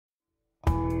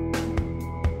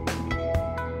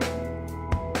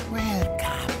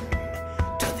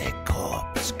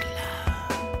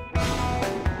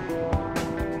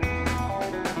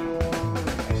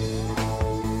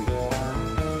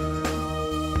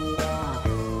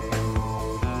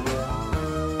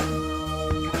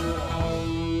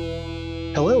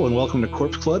and welcome to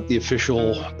Corpse Club, the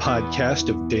official podcast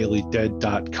of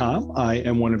dailydead.com. I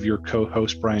am one of your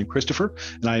co-hosts, Bryan Christopher,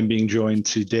 and I am being joined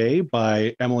today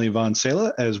by Emily von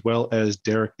Seele as well as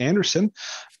Derek Anderson.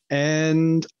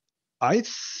 And I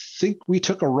think we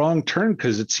took a wrong turn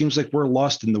because it seems like we're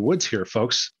lost in the woods here,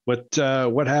 folks. What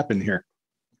happened here?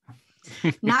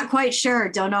 Not quite sure.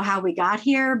 Don't know how we got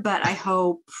here, but I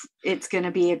hope it's going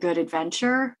to be a good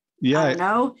adventure. Yeah, I don't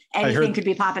know. Anything could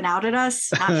be popping out at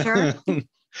us. Not sure.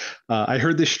 I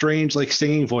heard this strange,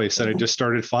 singing voice, and I just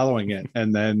started following it,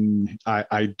 and then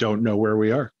I don't know where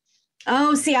we are.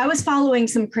 Oh, see, I was following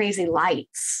some crazy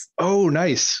lights. Oh,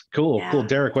 nice, cool, Yeah. Cool.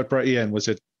 Derek, what brought you in? Was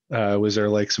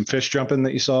there some fish jumping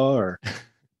that you saw, or?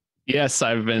 Yes,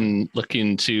 I've been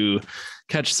looking to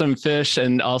catch some fish,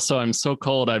 and also I'm so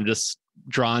cold. I'm just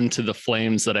drawn to the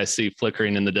flames that I see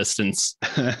flickering in the distance.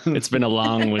 It's been a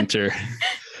long winter.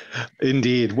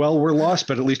 Indeed. Well, we're lost,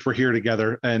 but at least we're here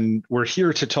together, and we're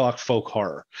here to talk folk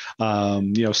horror.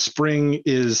 Spring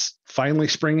is finally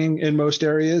springing in most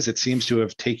areas. It seems to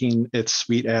have taken its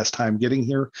sweet ass time getting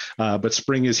here, but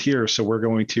spring is here. So we're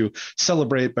going to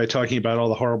celebrate by talking about all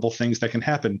the horrible things that can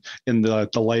happen in the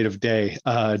light of day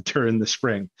during the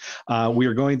spring. We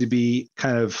are going to be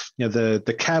kind of,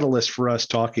 the catalyst for us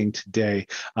talking today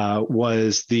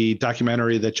was the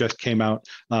documentary that just came out,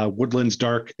 Woodlands,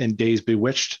 Dark and Days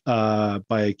Bewitched by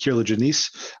Kier-La Janisse.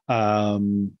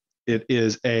 It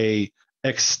is a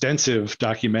extensive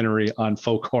documentary on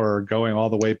folk horror going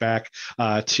all the way back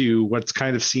to what's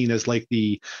kind of seen as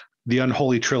the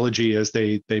unholy trilogy, as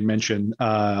they mention,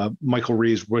 Michael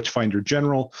Reeves' Witchfinder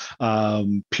General,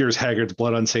 Piers Haggard's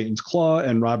Blood on Satan's Claw,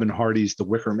 and Robin Hardy's The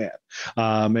Wicker Man.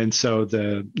 And so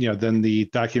then the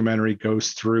documentary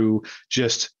goes through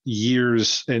just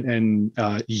years and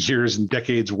years and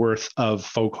decades worth of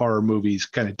folk horror movies,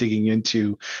 kind of digging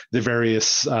into the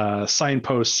various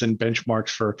signposts and benchmarks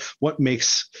for what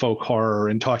makes folk horror,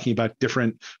 and talking about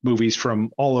different movies from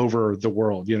all over the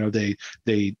world.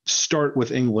 They start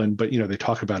with England, but they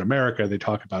talk about America, they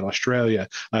talk about Australia,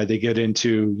 they get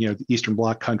into the Eastern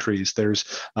Bloc countries,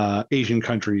 there's Asian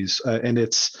countries, and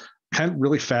it's kind of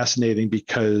really fascinating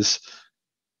because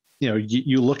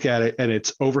you look at it and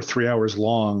it's over 3 hours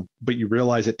long, but you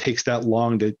realize it takes that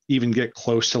long to even get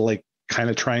close to kind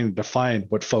of trying to define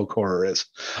what folk horror is.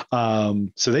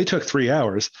 So they took 3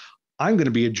 hours. I'm going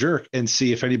to be a jerk and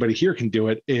see if anybody here can do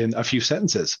it in a few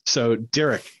sentences. So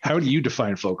Derek, how do you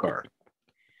define folk horror?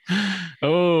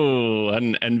 Oh,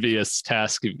 an envious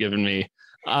task you've given me.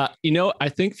 I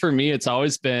think for me, it's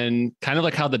always been kind of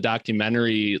like how the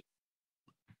documentary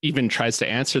even tries to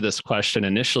answer this question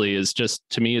initially, is just,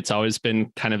 to me, it's always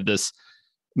been kind of this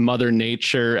Mother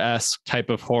Nature-esque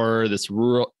type of horror, this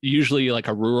rural, usually like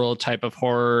a rural type of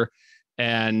horror.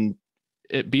 And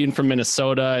it being from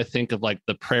Minnesota, I think of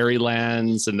the prairie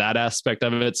lands and that aspect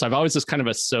of it. So I've always just kind of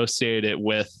associated it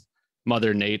with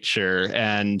Mother Nature.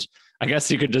 And I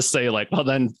guess you could just say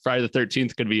then Friday the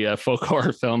 13th could be a folk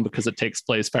horror film because it takes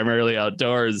place primarily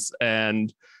outdoors.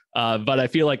 And but I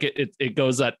feel like it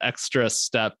goes that extra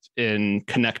step in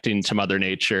connecting to Mother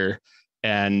Nature,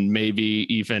 and maybe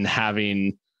even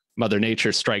having Mother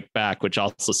Nature strike back, which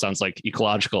also sounds like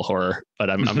ecological horror, but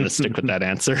I'm going to stick with that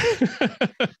answer.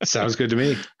 Sounds good to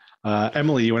me.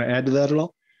 Emily, you want to add to that at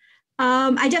all?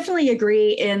 I definitely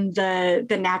agree in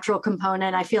the natural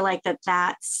component. I feel like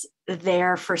that's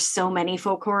there for so many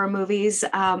folk horror movies.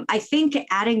 I think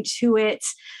adding to it,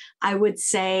 I would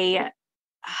say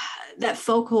that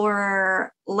folk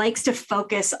horror likes to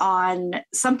focus on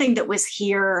something that was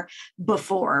here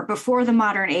before the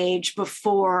modern age,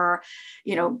 before,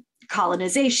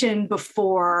 colonization,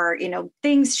 before,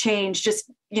 things change,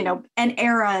 just, an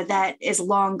era that is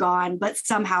long gone, but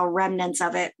somehow remnants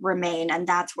of it remain. And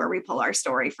that's where we pull our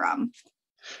story from.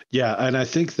 Yeah. And I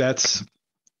think that's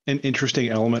an interesting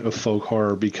element of folk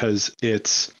horror because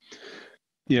it's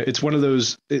one of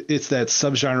those, it's that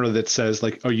subgenre that says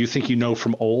oh, you think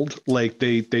from old?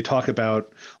 They talk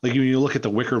about, when you look at the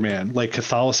Wicker Man,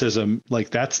 Catholicism,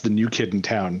 that's the new kid in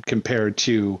town compared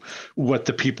to what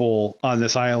the people on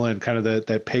this island, kind of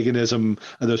that paganism,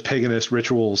 those paganist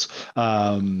rituals,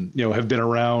 have been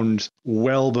around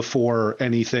well before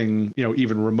anything,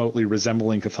 even remotely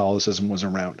resembling Catholicism was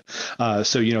around.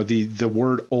 So, the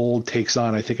word old takes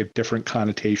on, I think, a different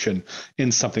connotation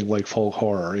in something like folk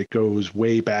horror. It goes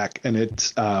way back, and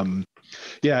it's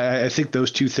I think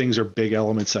those two things are big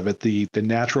elements of it, the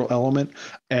natural element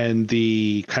and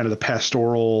the kind of the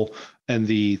pastoral and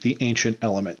the ancient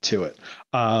element to it.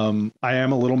 I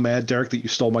am a little mad, Derek, that you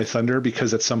stole my thunder,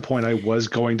 because at some point I was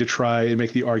going to try and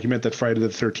make the argument that Friday the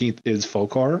 13th is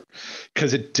folk horror,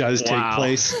 because it does take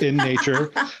place in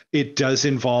nature. It does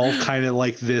involve kind of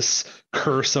like this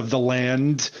curse of the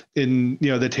land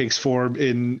that takes form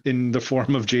in the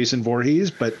form of Jason Voorhees.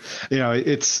 But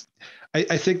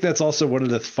I think that's also one of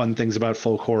the fun things about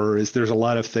folk horror is there's a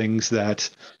lot of things that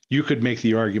you could make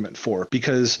the argument for,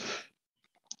 because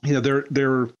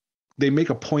they make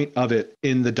a point of it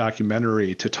in the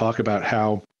documentary to talk about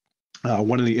how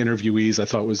one of the interviewees I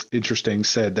thought was interesting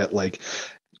said that like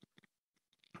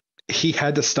he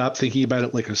had to stop thinking about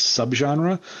it like a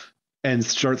subgenre and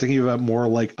start thinking about more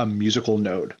like a musical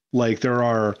node. Like there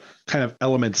are kind of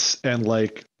elements and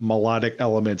like melodic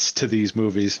elements to these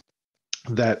movies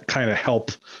that kind of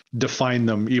help define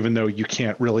them, even though you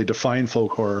can't really define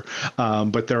folk horror.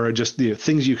 But there are just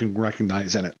things you can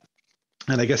recognize in it.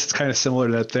 And I guess it's kind of similar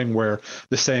to that thing where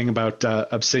the saying about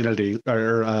obscenity,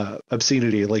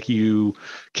 like you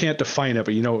can't define it,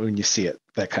 but you know it when you see it,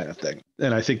 that kind of thing.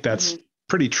 And I think that's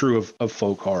pretty true of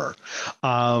folk horror.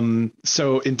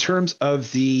 So in terms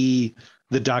of the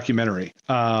documentary,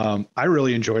 I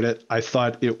really enjoyed it. I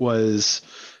thought it was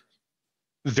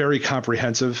very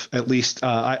comprehensive. At least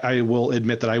I will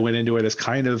admit that I went into it as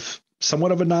kind of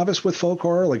somewhat of a novice with folk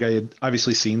horror. Like I had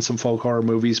obviously seen some folk horror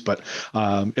movies, but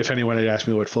if anyone had asked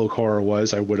me what folk horror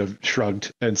was, I would have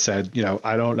shrugged and said,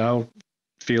 I don't know,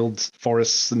 fields,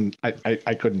 forests, and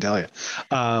I couldn't tell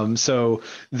you. So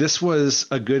this was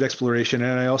a good exploration.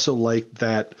 And I also liked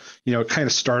that, it kind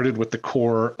of started with the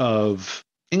core of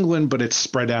England, but it's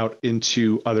spread out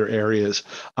into other areas.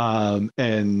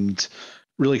 And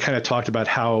really kind of talked about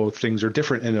how things are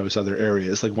different in those other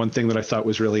areas. Like one thing that I thought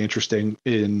was really interesting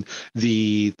in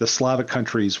the Slavic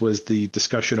countries was the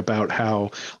discussion about how,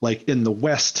 like in the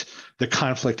West, the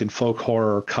conflict in folk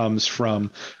horror comes from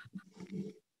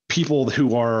people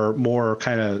who are more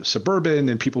kind of suburban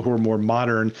and people who are more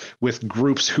modern, with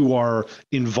groups who are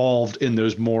involved in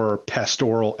those more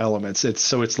pastoral elements.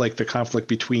 It's like the conflict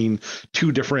between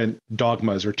two different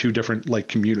dogmas or two different like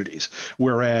communities.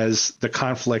 Whereas the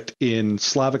conflict in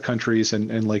Slavic countries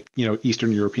and like,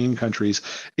 Eastern European countries,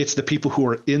 it's the people who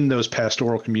are in those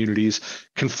pastoral communities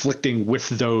conflicting with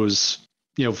those,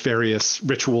 various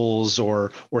rituals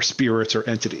or spirits or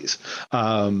entities.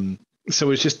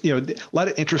 So it's just, a lot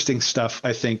of interesting stuff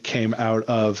I think came out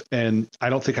of, and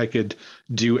I don't think I could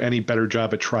do any better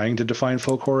job at trying to define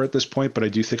folk horror at this point, but I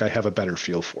do think I have a better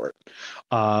feel for it.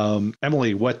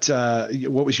 Emily, what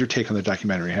was your take on the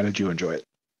documentary? How did you enjoy it?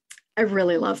 I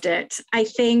really loved it. I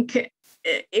think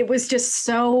it was just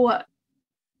so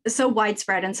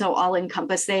widespread and so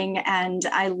all-encompassing, and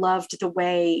I loved the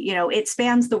way it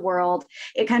spans the world.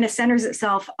 It kind of centers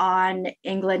itself on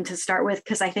England to start with,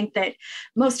 because I think that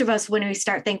most of us, when we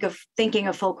start thinking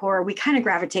of folk horror, we kind of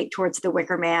gravitate towards the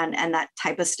Wicker Man and that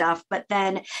type of stuff, but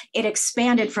then it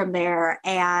expanded from there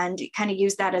and kind of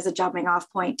used that as a jumping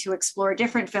off point to explore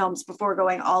different films before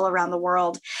going all around the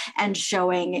world and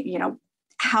showing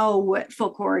how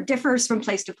folk horror differs from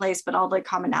place to place, but all the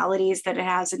commonalities that it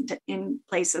has in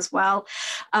place as well.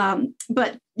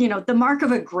 But the mark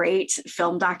of a great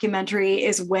film documentary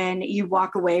is when you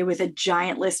walk away with a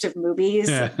giant list of movies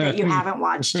that you haven't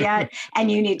watched yet and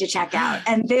you need to check out.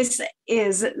 And this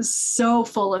is so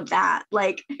full of that.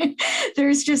 Like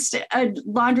there's just a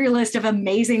laundry list of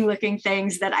amazing looking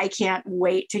things that I can't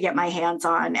wait to get my hands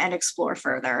on and explore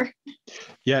further.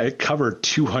 Yeah, it covered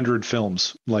 200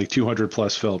 films, like 200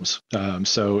 plus films.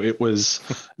 So it was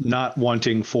not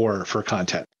wanting for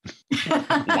content.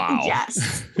 Wow.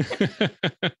 Yes.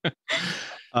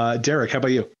 Derek, how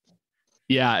about you?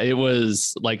 Yeah, it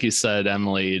was, like you said,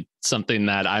 Emily, something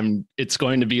that it's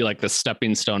going to be like the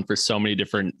stepping stone for so many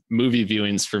different movie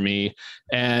viewings for me,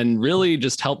 and really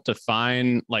just help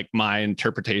define like my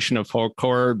interpretation of folk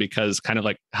horror, because kind of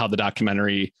like how the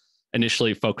documentary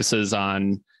initially focuses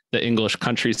on the English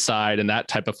countryside and that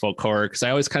type of folk horror. Cause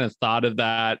I always kind of thought of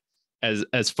that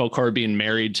as folk horror being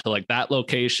married to like that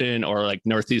location, or like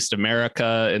Northeast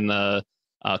America in the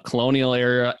colonial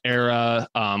era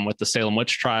with the Salem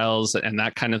witch trials and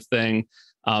that kind of thing.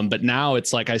 But now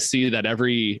it's like I see that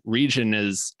every region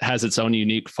has its own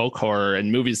unique folk horror,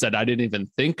 and movies that I didn't even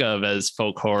think of as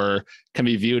folk horror can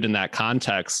be viewed in that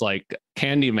context, like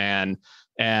Candyman.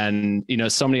 And,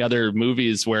 so many other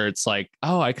movies where it's like,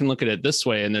 oh, I can look at it this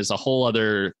way, and there's a whole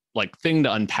other like thing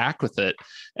to unpack with it.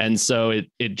 And so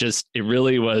it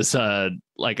really was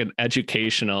like an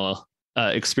educational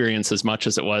experience as much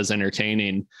as it was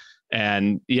entertaining.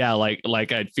 And yeah, like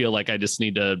I feel like I just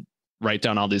need to write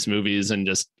down all these movies and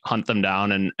just hunt them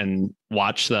down and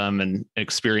watch them and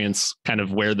experience kind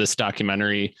of where this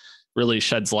documentary really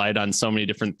sheds light on so many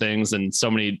different things and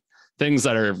so many things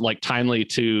that are like timely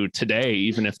to today,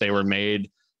 even if they were made,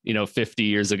 50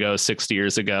 years ago, 60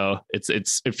 years ago.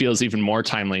 It feels even more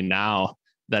timely now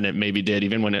than it maybe did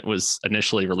even when it was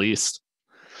initially released.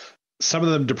 Some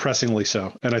of them depressingly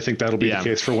so. And I think that'll be the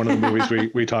case for one of the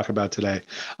movies we talk about today.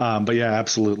 But yeah,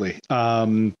 absolutely.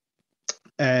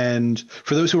 And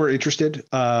for those who are interested,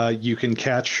 you can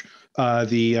catch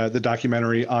the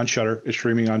documentary on Shudder. It's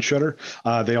streaming on Shudder.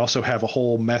 They also have a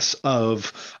whole mess of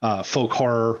folk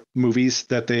horror movies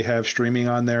that they have streaming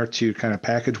on there to kind of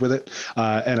package with it.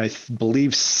 And I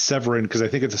believe Severin, because I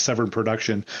think it's a Severin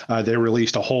production, they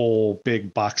released a whole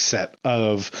big box set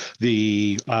of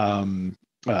the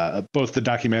both the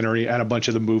documentary and a bunch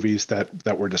of the movies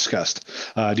that were discussed.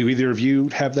 Do either of you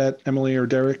have that, Emily or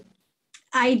Derek?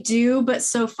 I do, but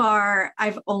so far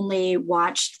I've only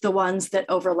watched the ones that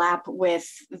overlap with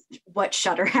what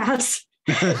Shudder has.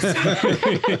 So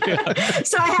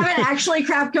I haven't actually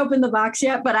cracked open the box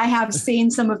yet, but I have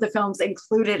seen some of the films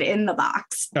included in the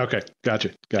box. Okay,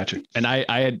 gotcha. And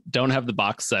I don't have the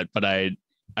box set, but I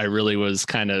really was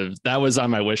that was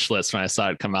on my wish list when I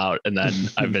saw it come out, and then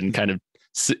I've been kind of,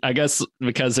 I guess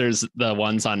because there's the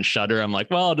ones on Shudder, I'm like,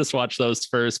 well, I'll just watch those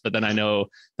first. But then I know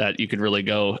that you could really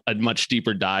go a much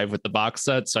deeper dive with the box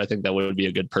set. So I think that would be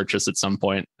a good purchase at some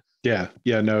point. Yeah.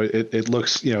 No, it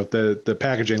looks, the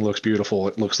packaging looks beautiful.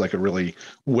 It looks like a really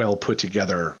well put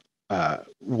together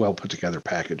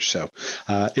package. So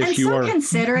if you are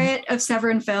considerate of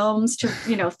Severin Films to,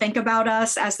 think about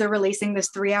us as they're releasing this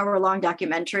 3-hour-long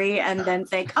documentary and then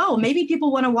think, oh, maybe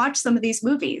people want to watch some of these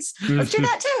movies. Let's do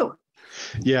that too.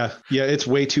 Yeah. It's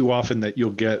way too often that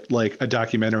you'll get like a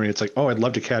documentary. It's like, oh, I'd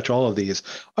love to catch all of these.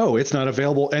 Oh, it's not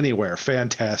available anywhere.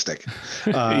 Fantastic.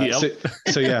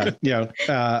 So yeah,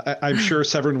 I'm sure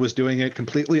Severin was doing it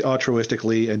completely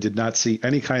altruistically and did not see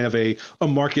any kind of a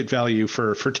market value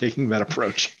for taking that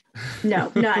approach.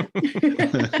 No, none.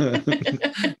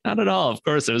 Not at all. Of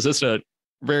course, it was just a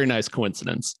very nice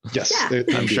coincidence. Yes, yeah.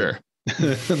 I'm sure.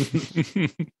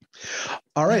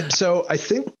 All right. So I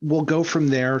think we'll go from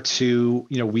there to,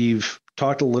 we've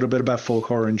talked a little bit about folk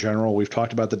horror in general. We've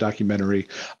talked about the documentary.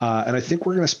 And I think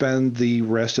we're going to spend the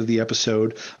rest of the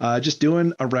episode just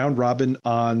doing a round robin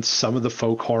on some of the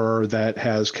folk horror that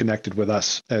has connected with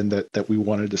us and that we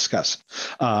want to discuss.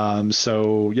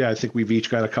 So yeah, I think we've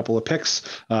each got a couple of picks.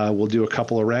 We'll do a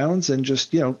couple of rounds and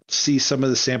just, see some of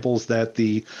the samples that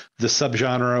the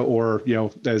subgenre or,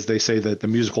 as they say, that the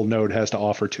musical node has to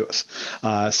offer to us.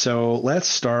 So let's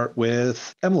start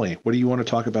with Emily. What do you want to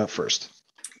talk about first?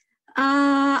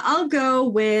 I'll go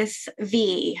with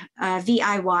VIY.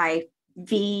 VIY.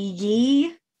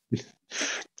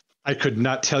 I could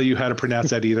not tell you how to pronounce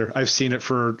that either. I've seen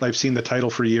the title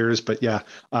for years, but yeah,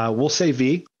 we'll say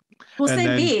V. We'll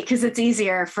say V because it's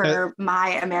easier for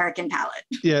my American palate.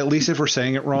 Yeah, at least if we're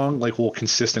saying it wrong, like we'll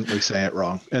consistently say it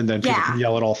wrong, and then people can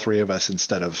yell at all three of us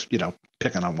instead of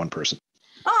picking on one person.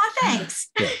 Oh, thanks.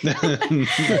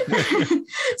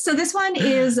 So this one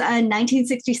is a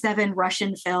 1967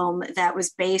 Russian film that was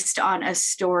based on a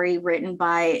story written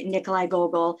by Nikolai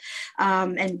Gogol.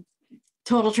 And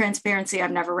total transparency, I've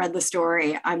never read the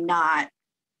story. I'm not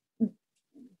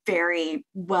very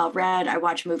well read. I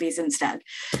watch movies instead.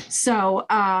 So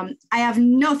I have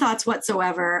no thoughts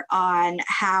whatsoever on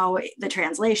how the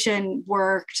translation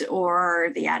worked or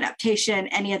the adaptation,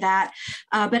 any of that.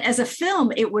 But as a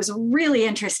film, it was really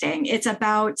interesting. It's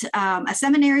about a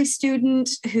seminary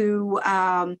student who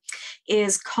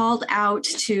is called out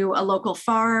to a local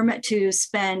farm to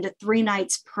spend 3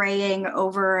 nights praying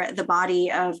over the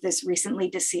body of this recently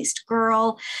deceased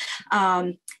girl.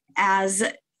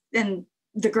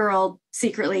 The girl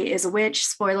secretly is a witch.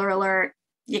 Spoiler alert.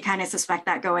 You kind of suspect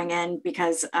that going in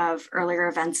because of earlier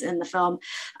events in the film.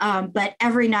 But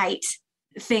every night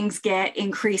things get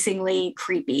increasingly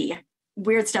creepy.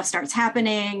 Weird stuff starts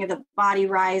happening. The body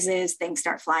rises, things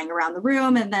start flying around the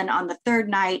room. And then on the 3rd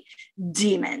night,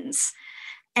 demons.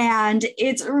 And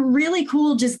it's really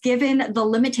cool, just given the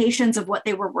limitations of what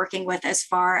they were working with as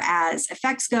far as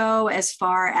effects go, as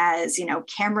far as,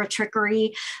 camera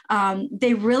trickery.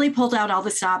 They really pulled out all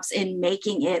the stops in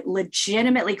making it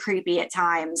legitimately creepy at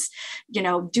times,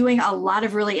 doing a lot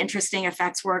of really interesting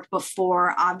effects work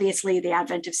before, obviously, the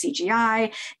advent of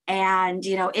CGI. And,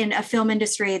 in a film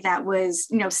industry that was,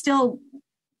 still,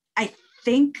 I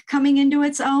think, coming into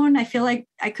its own. I feel like,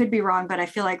 I could be wrong, but I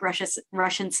feel like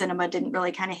Russian cinema didn't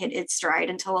really kind of hit its stride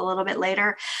until a little bit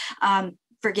later.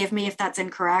 forgive me if that's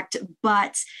incorrect,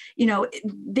 but, you know,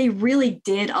 they really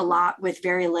did a lot with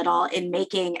very little in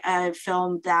making a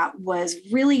film that was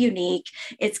really unique.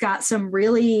 It's got some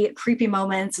really creepy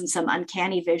moments and some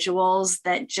uncanny visuals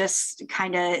that just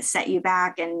kind of set you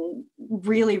back and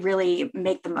really, really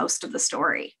make the most of the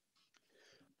story.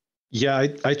 Yeah,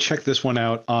 I checked this one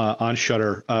out on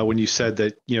Shudder when you said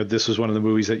that, you know, this was one of the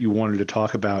movies that you wanted to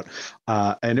talk about,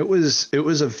 and it was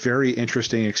a very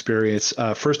interesting experience.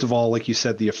 First of all, like you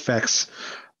said, the effects.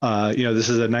 You know, this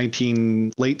is a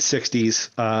late '60s,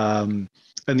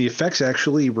 and the effects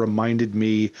actually reminded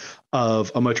me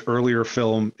of a much earlier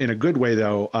film in a good way,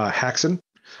 though. Haxan.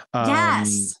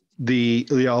 Yes. A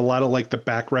lot of like the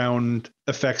background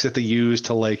effects that they use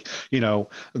to, like, you know,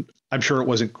 I'm sure it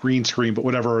wasn't green screen, but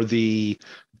whatever the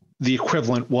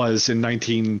equivalent was in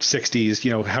 1960s,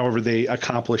 you know, however they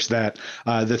accomplished that.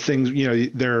 The things, you know,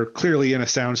 they're clearly in a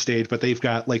soundstage, but they've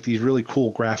got like these really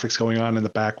cool graphics going on in the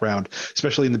background,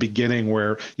 especially in the beginning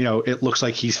where, you know, it looks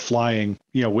like he's flying,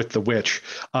 you know, with the witch.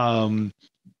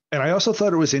 And I also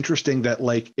thought it was interesting that,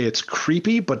 like, it's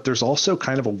creepy, but there's also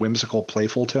kind of a whimsical,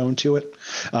 playful tone to it.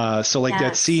 So like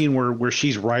that scene where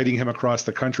she's riding him across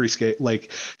the countryscape,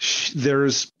 like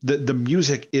there's the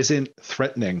music isn't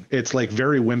threatening. It's like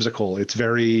very whimsical. It's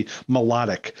very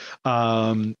melodic.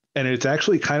 And it's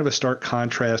actually kind of a stark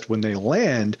contrast when they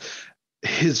land.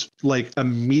 His like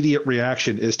immediate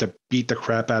reaction is to beat the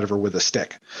crap out of her with a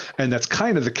stick. And that's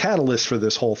kind of the catalyst for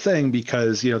this whole thing,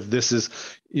 because, you know, this is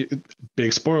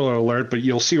big spoiler alert, but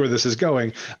you'll see where this is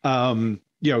going. You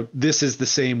know, this is the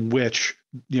same witch,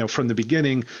 you know, from the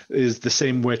beginning is the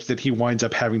same witch that he winds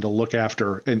up having to look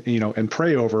after and, you know, and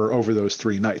pray over those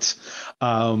 3 nights.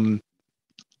 I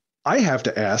have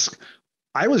to ask,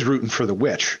 I was rooting for the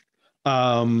witch.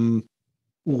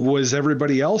 Was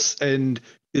everybody else? And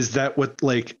is that what,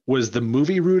 like, was the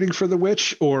movie rooting for the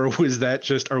witch, or was that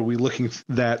just, are we looking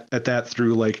at that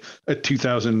through like a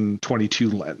 2022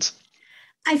 lens?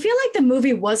 I feel like the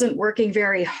movie wasn't working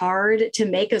very hard to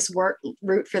make us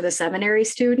root for the seminary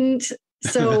student.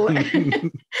 So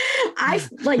I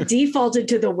like defaulted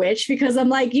to the witch because I'm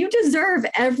like, you deserve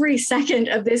every second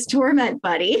of this torment,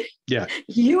 buddy. Yeah.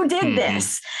 You did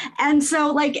this. And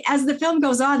so, like, as the film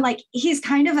goes on, like, he's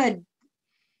kind of a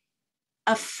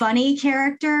funny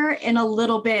character in a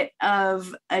little bit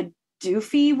of a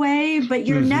doofy way, but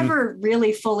you're never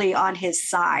really fully on his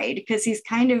side because he's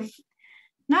kind of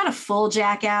not a full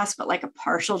jackass, but like a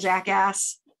partial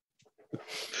jackass.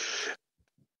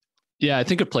 Yeah, I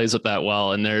think it plays with that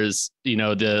well. And there's, you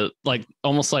know, the like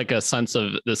almost like a sense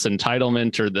of this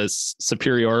entitlement or this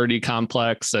superiority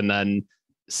complex. And then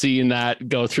seeing that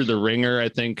go through the ringer, I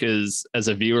think is, as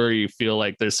a viewer, you feel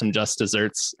like there's some just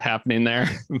desserts happening there.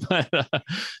 But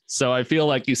so I feel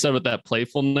like you said with that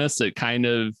playfulness, it kind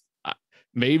of,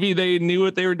 maybe they knew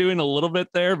what they were doing a little bit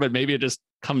there, but maybe it just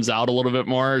comes out a little bit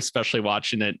more, especially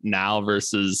watching it now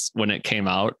versus when it came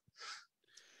out.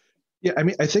 Yeah. I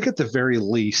mean, I think at the very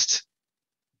least,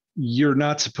 you're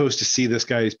not supposed to see this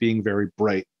guy as being very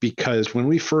bright, because when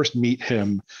we first meet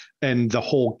him and the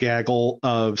whole gaggle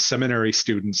of seminary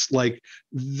students, like,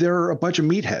 they're a bunch of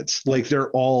meatheads, like they're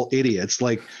all idiots.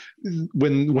 Like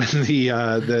when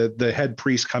the head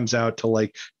priest comes out to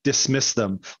like dismiss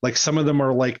them, like some of them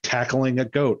are like tackling a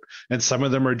goat and some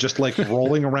of them are just like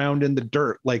rolling around in the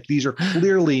dirt. Like these are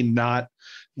clearly not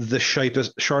the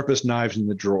sharpest knives in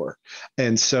the drawer.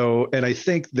 And I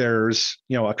think there's,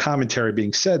 you know, a commentary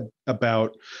being said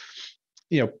about,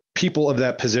 you know, people of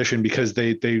that position, because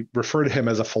they refer to him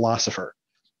as a philosopher,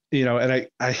 you know, and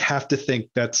I have to think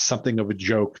that's something of a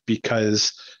joke,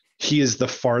 because he is the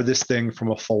farthest thing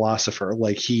from a philosopher.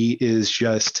 Like, he is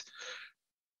just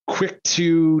quick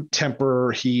to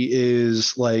temper. He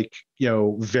is like, you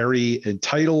know, very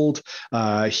entitled.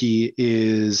 He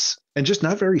is, and just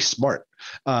not very smart.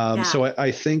 So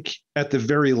I think at the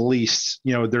very least,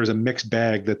 you know, there's a mixed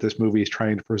bag that this movie is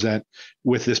trying to present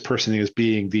with this person as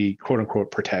being the quote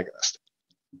unquote protagonist.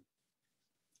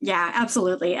 Yeah,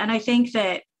 absolutely. And I think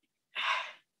that,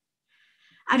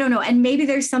 I don't know, and maybe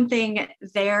there's something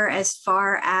there as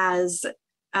far as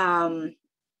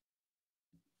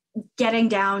getting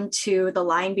down to the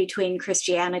line between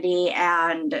Christianity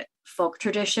and folk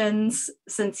traditions,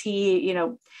 since he, you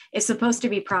know, is supposed to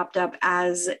be propped up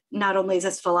as not only as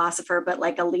this philosopher, but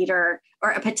like a leader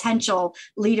or a potential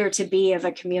leader to be of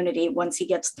a community once he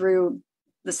gets through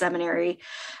the seminary,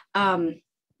 you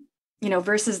know,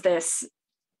 versus this,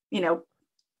 you know,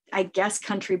 I guess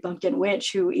country bumpkin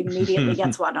witch who immediately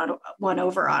gets one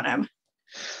over on him.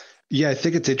 Yeah, I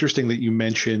think it's interesting that you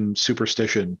mentioned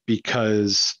superstition,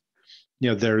 because, you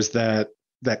know, there's that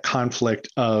conflict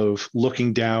of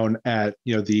looking down at,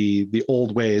 you know, the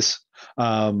old ways,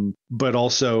 but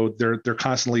also they're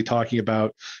constantly talking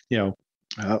about, you know,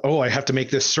 oh, I have to make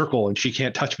this circle and she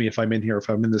can't touch me if I'm in here, if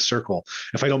I'm in this circle,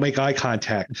 if I don't make eye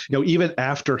contact, you know, even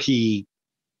after he,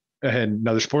 and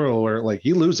another spoiler alert, like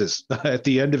he loses at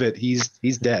the end of it, he's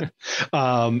dead.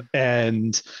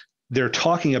 And they're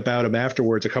talking about him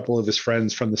afterwards, a couple of his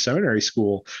friends from the seminary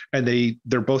school, and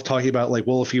they're both talking about like,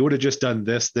 well, if you would have just done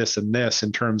this, this, and this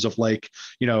in terms of like,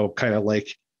 you know, kind of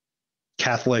like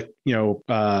Catholic, you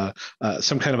know,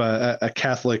 some kind of a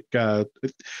Catholic,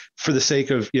 for the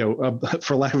sake of, you know,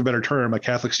 for lack of a better term, a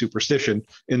Catholic superstition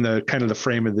in the kind of the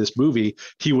frame of this movie,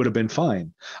 he would have been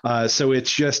fine. So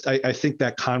it's just, I think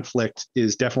that conflict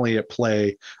is definitely at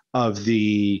play of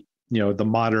the, you know, the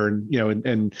modern, you know,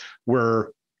 and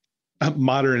we're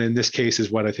modern in this case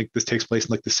is what I think this takes place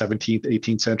in like the 17th,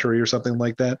 18th century or something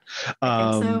like that.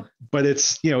 I think so. But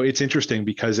it's, you know, it's interesting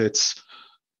because it's,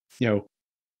 you know,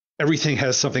 everything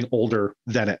has something older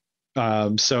than it.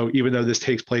 So even though this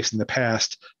takes place in the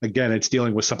past, again, it's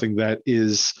dealing with something that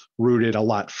is rooted a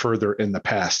lot further in the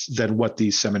past than what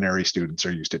these seminary students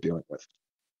are used to dealing with.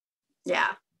 Yeah.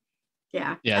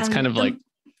 Yeah. Yeah. It's kind of like,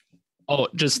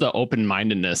 just the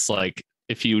open-mindedness. Like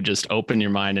if you just open your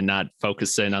mind and not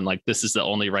focus in on like, this is the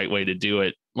only right way to do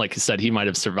it. Like you said, he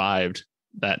might've survived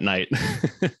that night.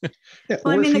 Yeah,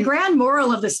 well, I mean, the grand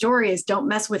moral of the story is don't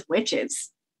mess with witches.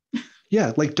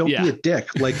 Yeah, like don't be a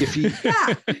dick. Like if he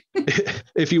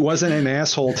if he wasn't an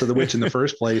asshole to the witch in the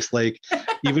first place, like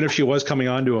even if she was coming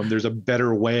on to him, there's a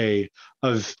better way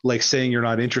of like saying you're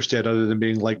not interested other than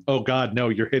being like, oh God, no,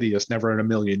 you're hideous, never in a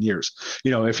million years.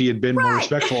 You know, if he had been more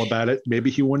respectful about it, maybe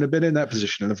he wouldn't have been in that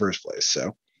position in the first place.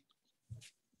 So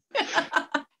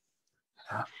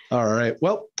all right.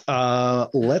 Well,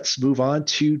 let's move on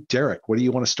to Derek. What do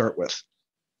you want to start with?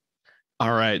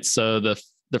 All right. So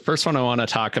the first one I want to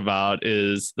talk about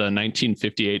is the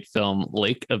 1958 film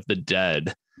Lake of the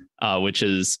Dead, which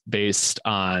is based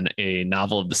on a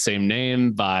novel of the same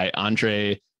name by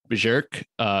Andre Bjerk,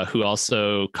 who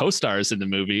also co-stars in the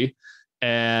movie.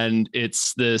 And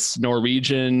it's this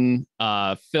Norwegian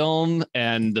film,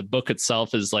 and the book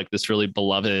itself is like this really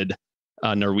beloved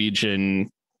Norwegian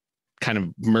kind of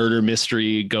murder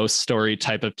mystery, ghost story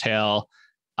type of tale.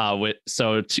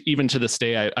 Even to this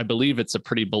day, I believe it's a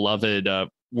pretty beloved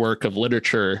work of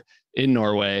literature in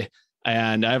Norway.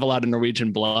 And I have a lot of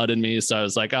Norwegian blood in me. So I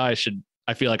was like, I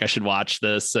feel like I should watch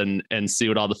this and see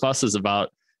what all the fuss is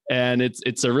about. And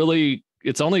it's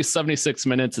only 76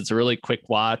 minutes. It's a really quick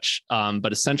watch.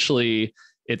 But essentially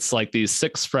it's like these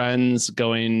 6 friends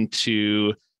going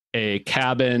to a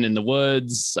cabin in the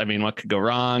woods. I mean, what could go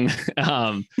wrong?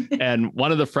 And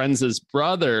one of the friends'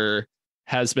 brother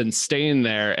has been staying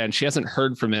there and she hasn't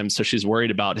heard from him. So she's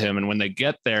worried about him. And when they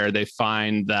get there, they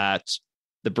find that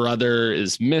the brother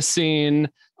is missing.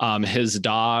 His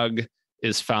dog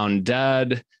is found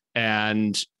dead.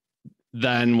 And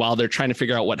then while they're trying to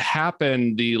figure out what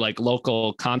happened, the like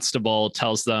local constable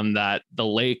tells them that the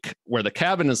lake where the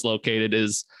cabin is located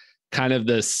is kind of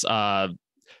this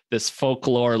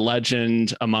folklore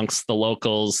legend amongst the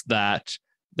locals that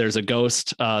there's a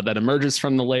ghost that emerges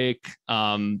from the lake.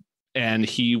 And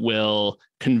he will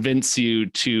convince you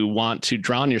to want to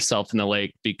drown yourself in the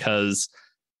lake because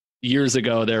years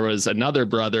ago there was another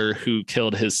brother who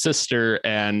killed his sister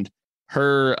and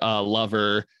her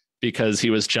lover because he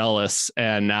was jealous,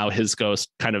 and now his ghost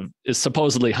kind of is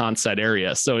supposedly haunts that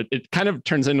area. So it kind of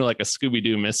turns into like a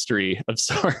Scooby-Doo mystery of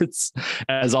sorts,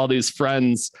 as all these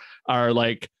friends are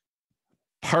like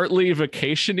partly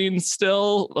vacationing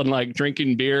still and like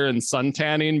drinking beer and sun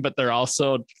tanning, but they're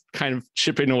also kind of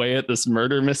chipping away at this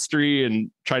murder mystery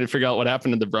and trying to figure out what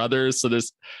happened to the brothers. So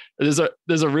there's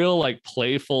a real like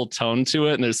playful tone to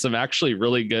it. And there's some actually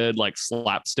really good like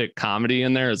slapstick comedy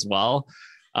in there as well,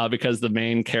 because the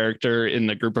main character in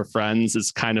the group of friends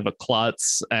is kind of a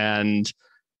klutz and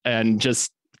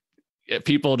just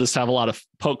people just have a lot of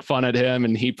poke fun at him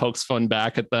and he pokes fun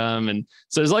back at them. And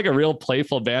so there's like a real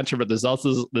playful banter, but there's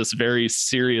also this very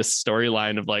serious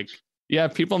storyline of like, yeah,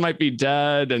 people might be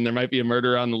dead and there might be a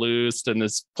murder on the loose and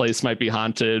this place might be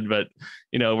haunted, but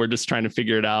you know, we're just trying to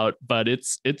figure it out. But it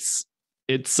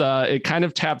kind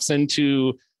of taps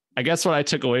into, I guess what I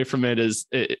took away from it is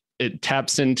it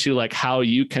taps into like how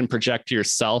you can project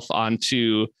yourself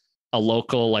onto a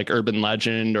local like urban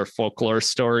legend or folklore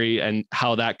story and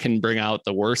how that can bring out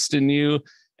the worst in you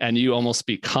and you almost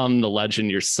become the legend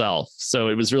yourself. So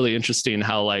it was really interesting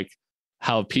how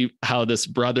this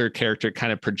brother character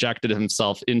kind of projected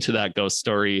himself into that ghost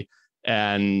story,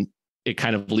 and it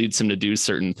kind of leads him to do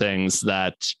certain things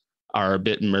that are a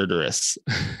bit murderous.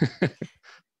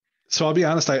 So I'll be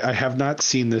honest, I have not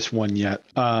seen this one yet.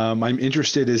 I'm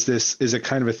interested. Is it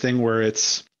kind of a thing where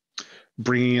it's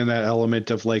bringing in that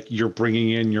element of like you're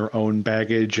bringing in your own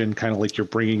baggage and kind of like you're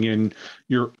bringing in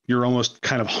you're almost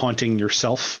kind of haunting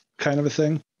yourself kind of a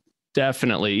thing?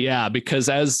 Definitely, yeah. Because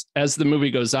as the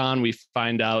movie goes on, we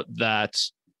find out that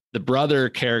the brother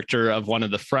character of one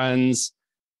of the friends,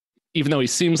 even though he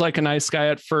seems like a nice guy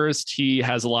at first, he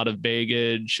has a lot of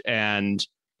baggage and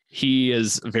he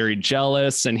is very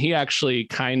jealous, and he actually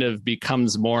kind of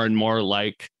becomes more and more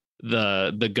like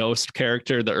the ghost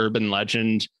character, the urban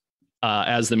legend,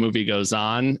 as the movie goes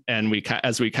on, and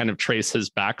as we kind of trace his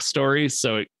backstory.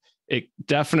 So it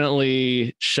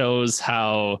definitely shows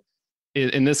how,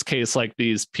 in this case, like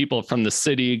these people from the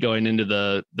city going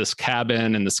into this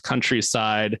cabin and this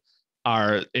countryside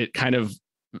it kind of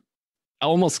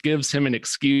almost gives him an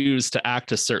excuse to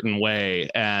act a certain way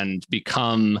and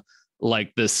become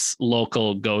like this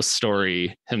local ghost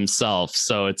story himself.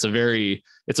 So it's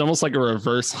almost like a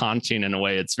reverse haunting in a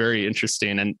way. It's very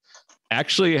interesting, and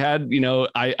actually had,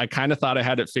 I kind of thought I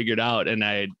had it figured out, and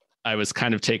I was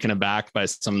kind of taken aback by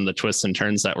some of the twists and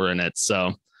turns that were in it.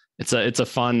 So it's a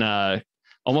fun,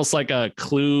 almost like a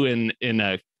Clue in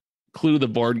a Clue the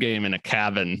board game in a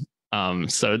cabin.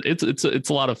 So it's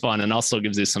a lot of fun, and also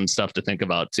gives you some stuff to think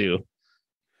about too.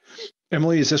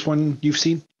 Emily, is this one you've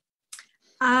seen?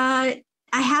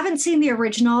 I haven't seen the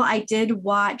original. I did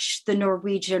watch the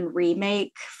Norwegian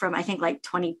remake from, I think, like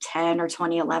 2010 or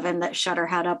 2011 that Shudder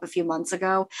had up a few months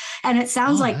ago. And it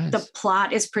sounds like nice. The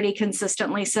plot is pretty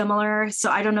consistently similar. So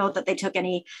I don't know that they took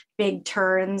any big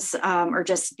turns or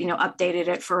just, updated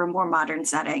it for a more modern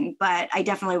setting. But I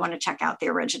definitely want to check out the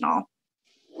original.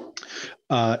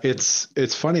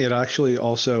 It's funny. It actually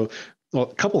also... Well,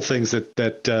 a couple things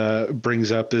that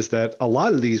brings up is that a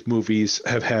lot of these movies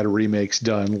have had remakes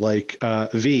done, like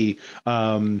V.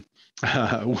 When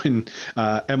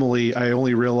Emily, I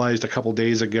only realized a couple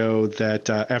days ago that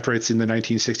after I'd seen the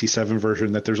 1967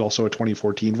 version, that there's also a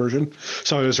 2014 version.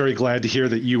 So I was very glad to hear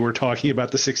that you were talking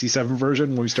about the 67 version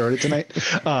when we started tonight.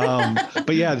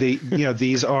 But yeah,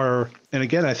 these are, and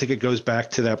again, I think it goes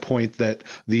back to that point that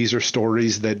these are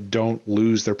stories that don't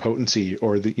lose their potency,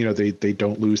 or they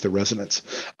don't lose their resonance.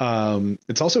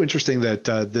 It's also interesting that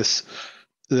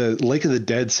the Lake of the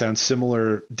Dead sounds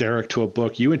similar, Derek, to a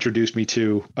book you introduced me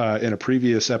to in a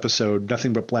previous episode,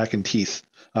 Nothing But Blackened Teeth,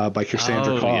 by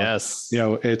Cassandra Clare. Yes.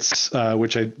 It's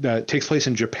which takes place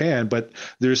in Japan, but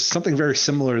there's something very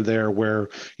similar there where,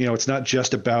 it's not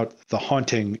just about the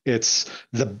haunting, it's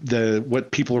the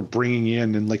what people are bringing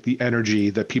in and like the energy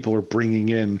that people are bringing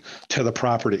in to the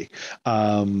property.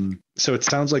 So it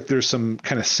sounds like there's some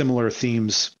kind of similar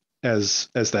themes as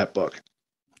that book.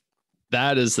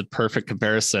 That is the perfect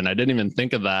comparison. I didn't even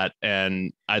think of that.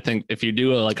 And I think if you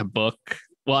do a book,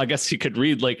 well, I guess you could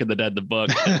read Lake of the Dead, the book,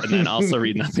 and then also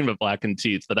read Nothing But Blackened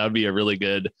Teeth. But that would be a really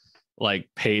good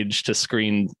page to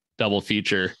screen double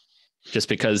feature, just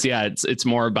because, yeah, it's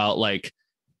more about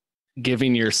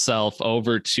giving yourself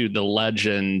over to the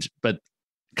legend, but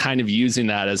kind of using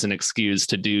that as an excuse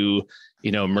to do,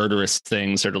 murderous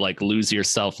things, or to lose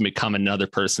yourself and become another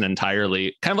person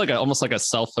entirely, kind of almost like a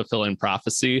self-fulfilling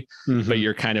prophecy. Mm-hmm. But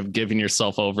you're kind of giving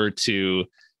yourself over to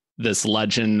this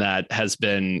legend that has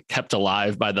been kept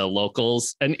alive by the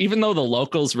locals. And even though the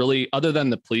locals really, other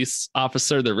than the police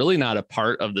officer, they're really not a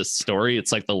part of this story.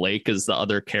 It's like the lake is the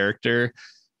other character,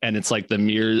 and it's like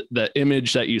the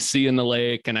image that you see in the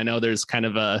lake. And I know there's kind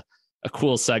of a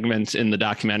cool segment in the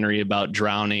documentary about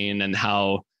drowning, and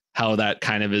how that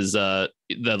kind of is the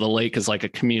lake is like a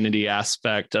community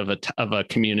aspect of a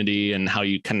community, and how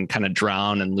you can kind of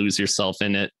drown and lose yourself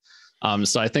in it.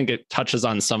 So I think it touches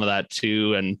on some of that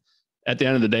too. And at the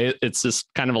end of the day, it's just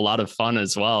kind of a lot of fun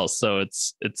as well. So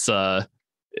it's a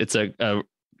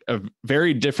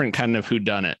very different kind of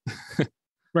whodunit.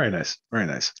 Very nice. Very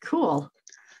nice. Cool.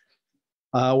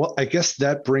 Well, I guess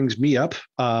that brings me up,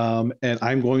 and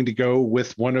I'm going to go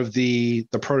with one of the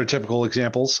prototypical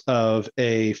examples of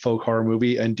a folk horror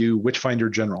movie and do Witchfinder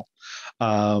General,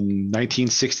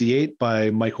 1968 by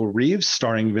Michael Reeves,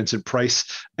 starring Vincent Price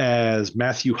as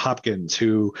Matthew Hopkins,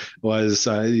 who was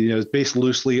based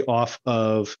loosely off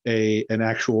of an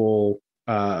actual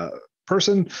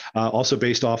person, also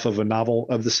based off of a novel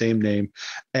of the same name,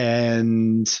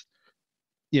 and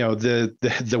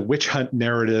the witch hunt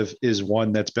narrative is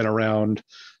one that's been around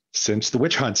since the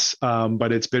witch hunts,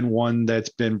 but it's been one that's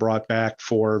been brought back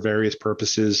for various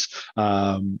purposes.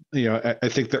 I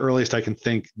think the earliest I can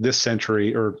think this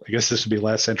century, or I guess this would be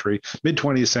last century, mid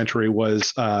 20th century,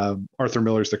 was Arthur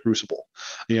Miller's The Crucible.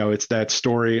 It's that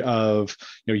story of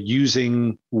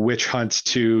using witch hunts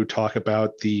to talk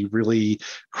about the really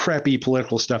crappy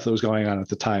political stuff that was going on at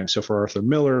the time. So for Arthur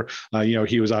Miller,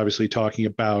 he was obviously talking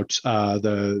about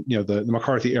the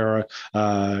McCarthy era,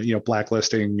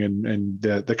 blacklisting and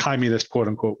the communist quote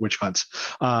unquote witch hunts.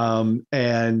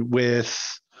 And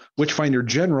with Witchfinder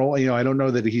General, I don't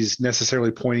know that he's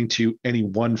necessarily pointing to any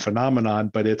one phenomenon,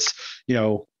 but it's,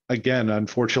 again,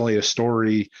 unfortunately, a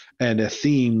story and a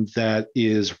theme that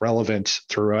is relevant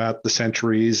throughout the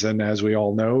centuries. And as we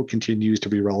all know, continues to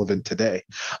be relevant today.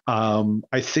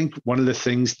 I think one of the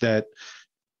things that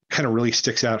kind of really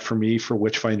sticks out for me for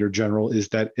Witchfinder General is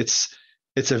that it's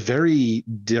a very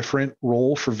different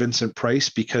role for Vincent Price,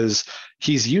 because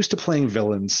he's used to playing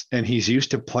villains and he's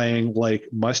used to playing like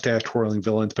mustache twirling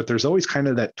villains, but there's always kind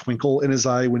of that twinkle in his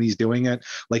eye when he's doing it.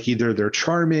 Like either they're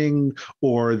charming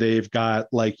or they've got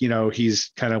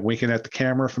he's kind of winking at the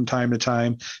camera from time to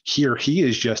time. Here, he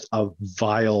is just a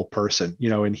vile person,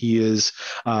 and he is,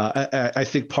 I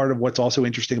think part of what's also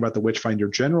interesting about the Witchfinder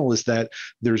General is that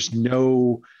there's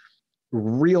no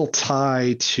real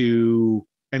tie to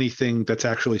anything that's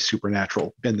actually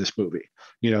supernatural in this movie.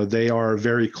 They are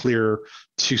very clear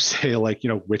to say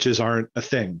witches aren't a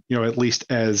thing, at least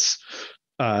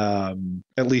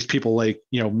people like,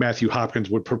 Matthew Hopkins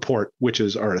would purport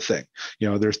witches are a thing.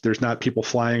 There's not people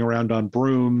flying around on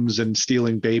brooms and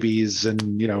stealing babies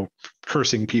and,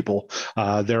 cursing people.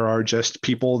 There are just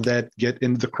people that get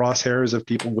into the crosshairs of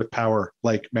people with power,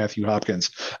 like Matthew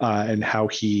Hopkins, and how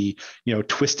he,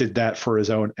 twisted that for his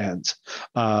own ends.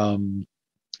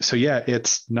 So yeah,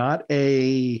 it's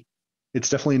definitely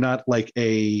not like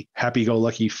a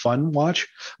happy-go-lucky fun watch,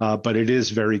 but it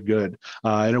is very good.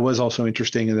 And it was also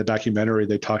interesting in the documentary,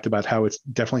 they talked about how it's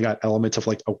definitely got elements of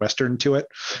like a Western to it,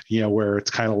 where it's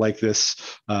kind of like this,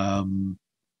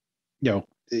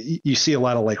 you see a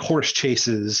lot of like horse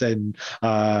chases and,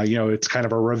 it's kind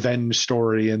of a revenge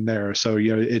story in there. So,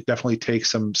 it definitely takes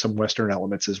some Western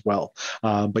elements as well.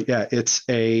 But yeah,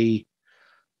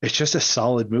 it's just a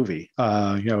solid movie.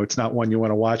 It's not one you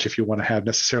want to watch if you want to have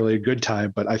necessarily a good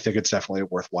time, but I think it's definitely a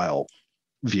worthwhile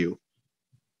view.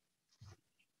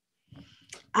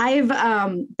 I've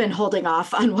been holding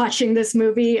off on watching this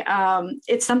movie.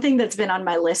 It's something that's been on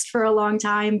my list for a long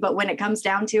time, but when it comes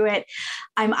down to it,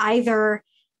 I'm either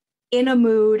in a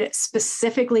mood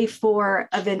specifically for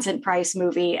a Vincent Price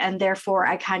movie, and therefore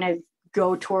I kind of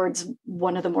go towards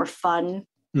one of the more fun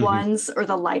ones or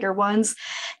the lighter ones.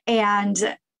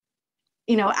 And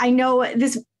I know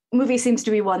this movie seems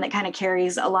to be one that kind of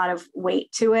carries a lot of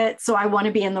weight to it. So I want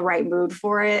to be in the right mood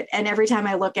for it. And every time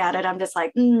I look at it, I'm just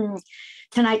like,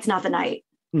 tonight's not the night.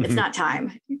 It's not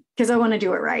time, because I want to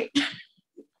do it right.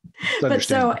 But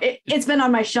so it's been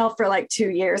on my shelf for like 2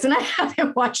 years and I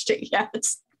haven't watched it yet.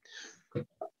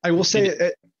 I will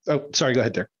say, sorry, go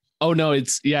ahead there. Oh no,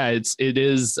 it's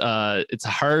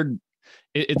hard.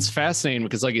 It's fascinating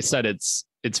because like you said, it's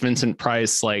Vincent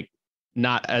Price, like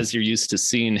not as you're used to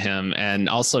seeing him. And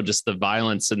also just the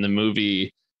violence in the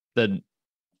movie, the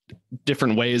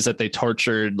different ways that they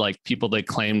tortured like people they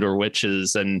claimed were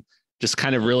witches, and just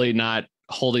kind of really not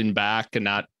holding back and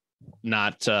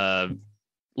not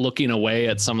looking away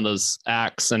at some of those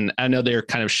acts. And I know they're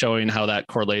kind of showing how that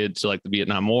correlated to like the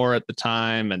Vietnam War at the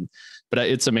time. But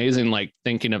it's amazing, like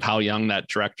thinking of how young that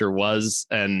director was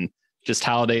and just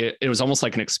how it was almost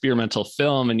like an experimental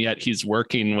film. And yet he's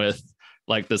working with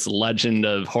like this legend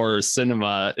of horror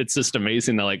cinema. It's just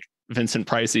amazing that like Vincent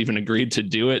Price even agreed to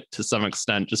do it to some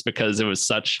extent, just because it was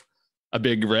such a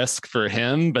big risk for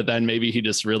him. But then maybe he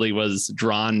just really was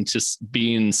drawn to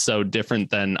being so different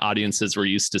than audiences were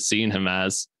used to seeing him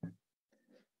as.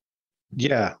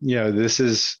 Yeah. This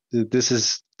is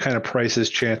kind of Price's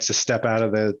chance to step out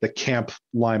of the camp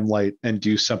limelight and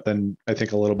do something, I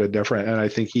think, a little bit different. And I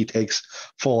think he takes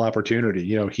full opportunity.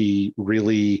 He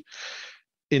really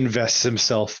invests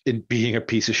himself in being a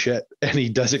piece of shit, and he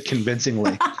does it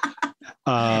convincingly.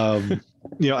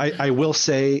 I will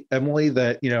say, Emily,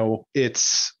 that,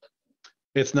 it's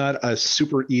not a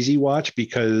super easy watch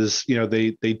because,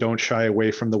 they don't shy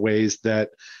away from the ways that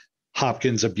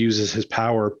Hopkins abuses his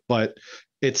power, but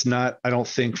it's not, I don't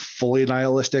think, fully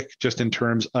nihilistic, just in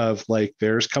terms of like,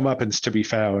 there's comeuppance to be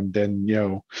found. And,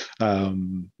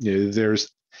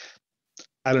 there's,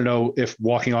 I don't know if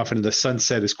walking off into the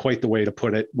sunset is quite the way to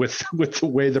put it with the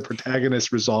way the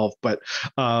protagonist resolve, but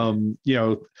you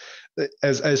know,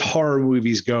 as horror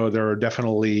movies go, there are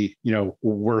definitely, you know,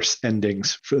 worse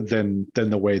endings than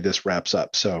the way this wraps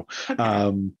up. So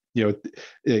you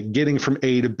know, getting from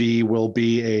A to B will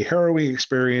be a harrowing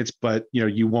experience, but you know,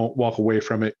 you won't walk away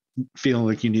from it feeling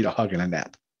like you need a hug and a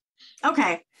nap.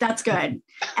 Okay, that's good.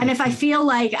 And if I feel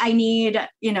like I need,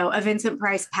 you know, a Vincent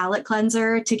Price palate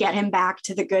cleanser to get him back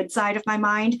to the good side of my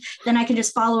mind, then I can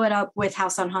just follow it up with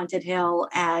House on Haunted Hill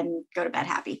and go to bed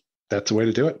happy. That's the way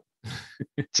to do it.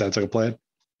 Sounds like a plan.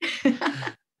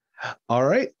 All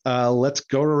right, let's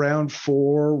go around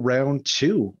for round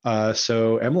two.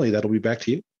 So Emily, that'll be back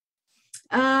to you.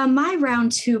 My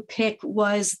round two pick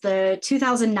was the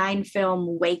 2009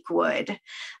 film Wakewood. It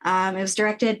was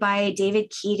directed by David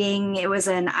Keating. It was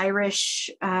an Irish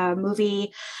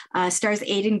movie. Stars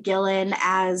Aidan Gillen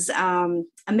as a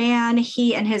man.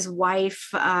 He and his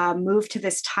wife moved to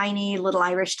this tiny little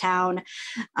Irish town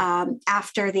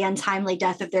after the untimely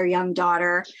death of their young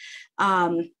daughter.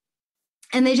 And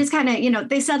they just kind of, you know,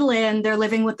 they settle in, they're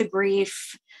living with the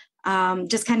grief,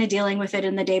 just kind of dealing with it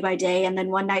in the day by day. And then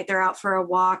one night they're out for a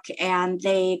walk and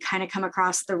they kind of come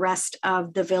across the rest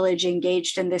of the village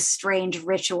engaged in this strange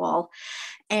ritual.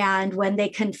 And when they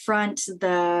confront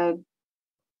the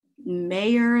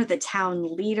mayor, the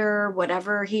town leader,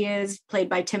 whatever he is, played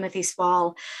by Timothy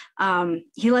Spall,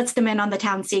 he lets them in on the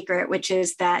town secret, which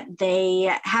is that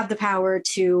they have the power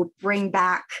to bring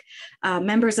back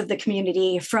members of the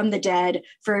community from the dead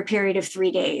for a period of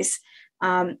 3 days.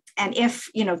 And if,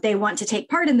 you know, they want to take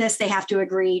part in this, they have to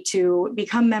agree to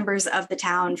become members of the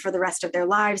town for the rest of their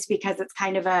lives, because it's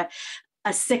kind of a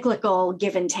cyclical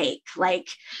give and take. Like,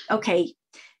 okay,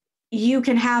 you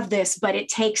can have this, but it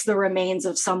takes the remains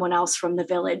of someone else from the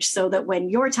village, so that when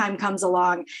your time comes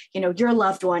along, you know, your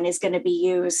loved one is going to be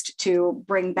used to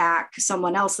bring back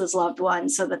someone else's loved one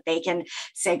so that they can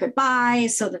say goodbye,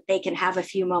 so that they can have a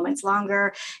few moments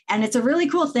longer. And it's a really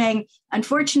cool thing.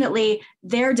 Unfortunately,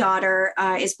 their daughter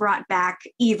is brought back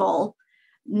evil,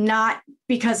 not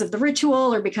because of the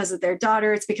ritual or because of their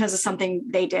daughter. It's because of something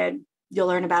they did. You'll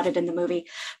learn about it in the movie.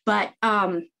 But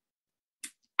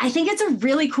I think it's a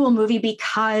really cool movie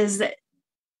because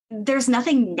there's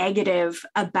nothing negative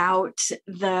about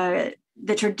the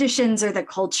traditions or the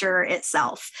culture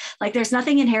itself. Like, there's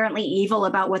nothing inherently evil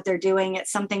about what they're doing.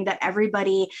 It's something that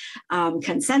everybody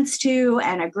consents to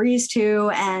and agrees to.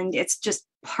 And it's just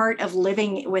part of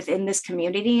living within this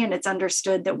community. And it's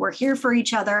understood that we're here for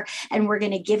each other and we're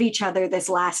going to give each other this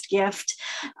last gift.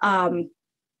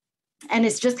 And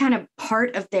it's just kind of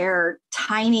part of their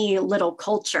tiny little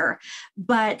culture.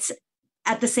 But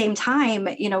at the same time,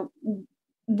 you know,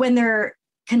 when they're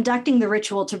conducting the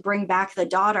ritual to bring back the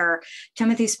daughter,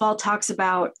 Timothy Spall talks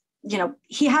about, you know,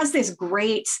 he has this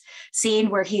great scene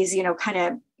where he's, you know, kind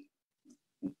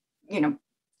of, you know,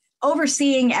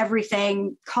 overseeing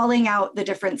everything, calling out the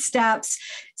different steps,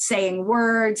 saying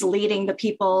words, leading the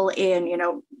people in, you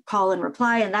know, call and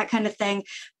reply and that kind of thing.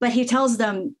 But he tells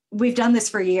them, we've done this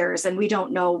for years and we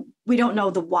don't know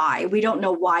the why. We don't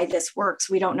know why this works.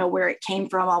 We don't know where it came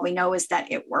from. All we know is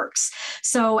that it works.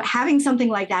 So having something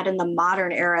like that in the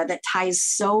modern era that ties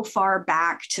so far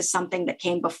back to something that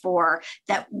came before,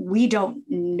 that we don't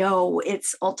know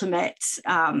its ultimate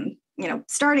you know,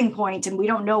 starting point, and we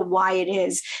don't know why it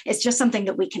is. It's just something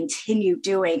that we continue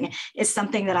doing, is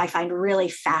something that I find really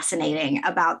fascinating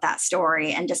about that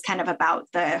story, and just kind of about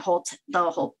the whole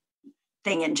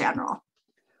thing in general.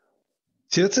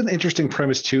 See, that's an interesting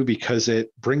premise too, because it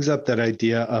brings up that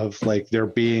idea of like there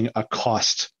being a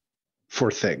cost for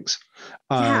things.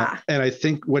 And I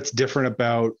think what's different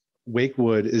about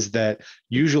Wakewood is that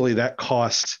usually that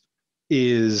cost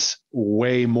is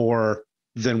way more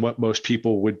than what most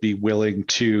people would be willing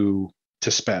to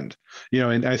spend, you know.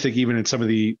 And I think even in some of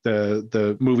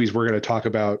the movies we're going to talk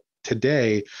about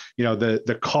today, you know,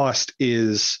 the cost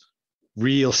is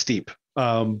real steep.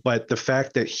 But the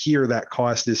fact that here that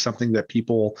cost is something that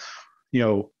people, you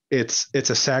know, it's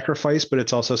a sacrifice, but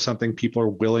it's also something people are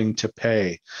willing to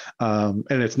pay. And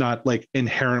it's not like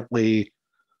inherently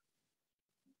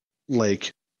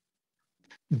like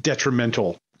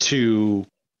detrimental to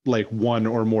like one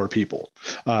or more people.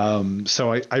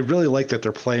 So I really like that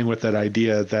they're playing with that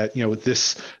idea that, you know,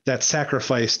 that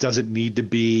sacrifice doesn't need to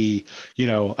be, you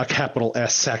know, a capital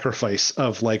S sacrifice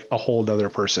of like a whole other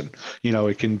person. You know,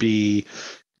 it can be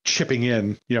chipping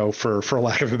in, you know, for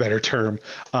lack of a better term,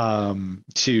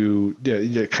 to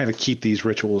kind of keep these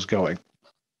rituals going.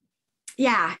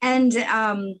 Yeah. And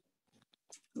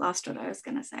lost what I was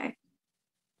going to say.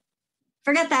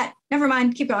 Forget that. Never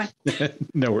mind. Keep going.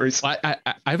 No worries. I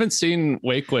I haven't seen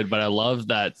Wakewood, but I love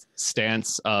that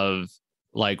stance of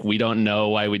like, we don't know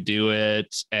why we do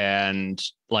it. And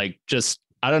like, just,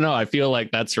 I don't know. I feel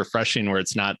like that's refreshing where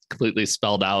it's not completely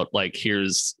spelled out. Like,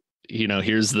 here's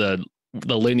the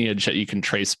lineage that you can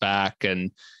trace back,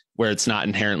 and where it's not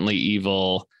inherently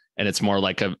evil. And it's more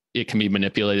like it can be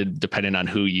manipulated depending on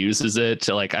who uses it.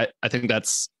 Like, I think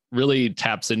that's really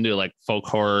taps into like folk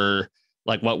horror.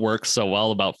 Like, what works so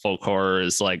well about folk horror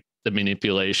is like the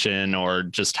manipulation, or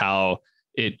just how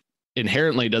it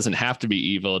inherently doesn't have to be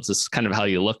evil. It's just kind of how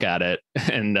you look at it.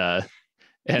 And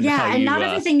yeah, and not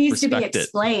everything needs to be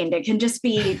explained. It can just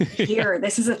be here.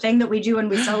 This is a thing that we do and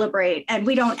we celebrate, and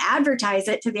we don't advertise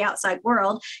it to the outside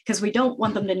world because we don't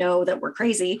want them to know that we're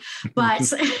crazy.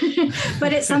 But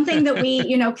but it's something that we,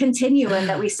 continue and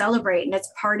that we celebrate, and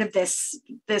it's part of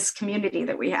this community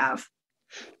that we have.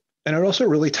 And it also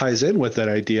really ties in with that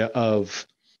idea of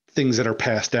things that are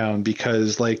passed down,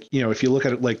 because like, if you look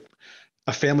at it like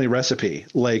a family recipe,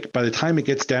 like by the time it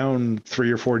gets down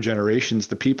 3 or 4 generations,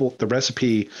 people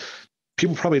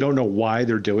probably don't know why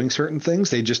they're doing certain things.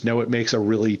 They just know it makes a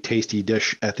really tasty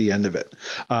dish at the end of it.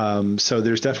 So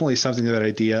there's definitely something to that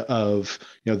idea of,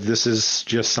 this is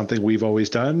just something we've always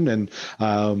done. And,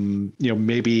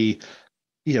 maybe,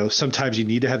 sometimes you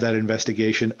need to have that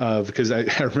investigation of, because I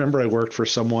remember I worked for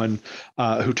someone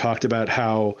who talked about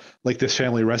how like this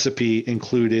family recipe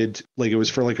included, like it was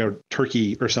for like a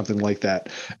turkey or something like that.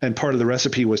 And part of the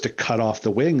recipe was to cut off the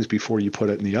wings before you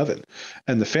put it in the oven.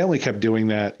 And the family kept doing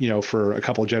that, for a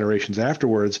couple of generations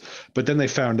afterwards. But then they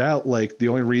found out like the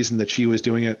only reason that she was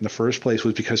doing it in the first place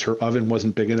was because her oven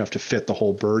wasn't big enough to fit the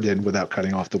whole bird in without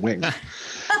cutting off the wings.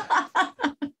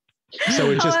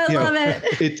 So it's just, love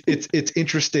it. It's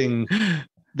interesting,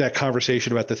 that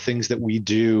conversation about the things that we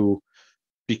do,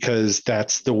 because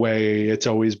that's the way it's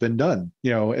always been done,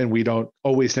 and we don't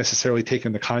always necessarily take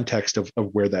in the context of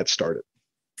where that started.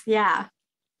 Yeah.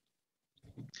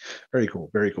 Very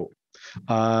cool. Very cool.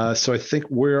 So I think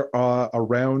we're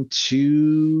around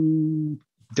to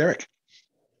Derek.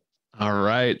 All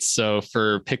right. So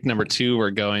for pick number 2,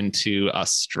 we're going to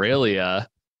Australia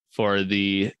for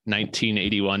the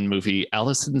 1981 movie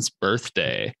Alison's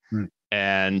Birthday.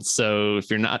 And so if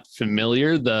you're not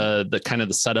familiar, the kind of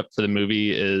the setup for the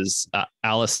movie is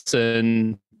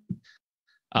Alison,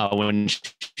 when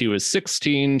she was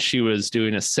 16, she was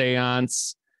doing a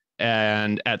seance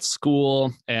and at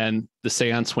school, and the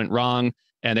seance went wrong,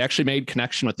 and they actually made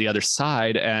connection with the other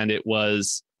side. And it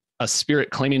was a spirit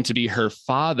claiming to be her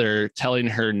father, telling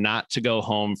her not to go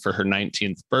home for her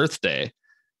 19th birthday.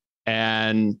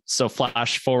 And so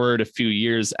flash forward a few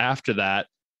years after that,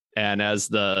 and as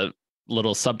the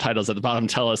little subtitles at the bottom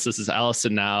tell us, this is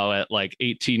Alison now at like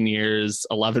 18 years,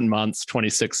 11 months,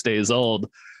 26 days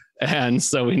old. And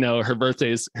so we know her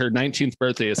 19th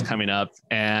birthday is coming up,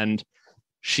 and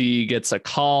she gets a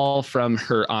call from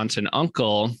her aunt and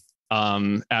uncle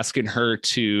asking her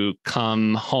to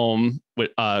come home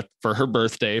for her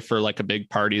birthday, for like a big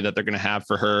party that they're going to have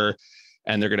for her.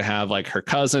 And they're going to have like her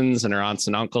cousins and her aunts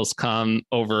and uncles come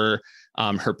over.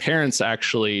 Her parents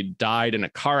actually died in a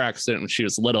car accident when she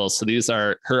was little. So these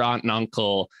are her aunt and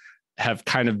uncle have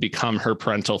kind of become her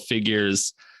parental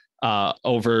figures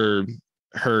over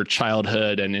her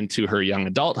childhood and into her young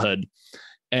adulthood.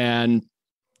 And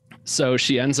so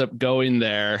she ends up going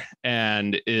there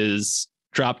and is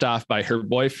dropped off by her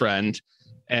boyfriend.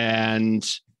 And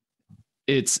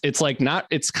it's like not,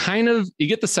 it's kind of, you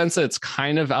get the sense that it's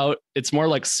kind of out, it's more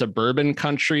like suburban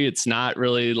country. It's not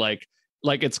really like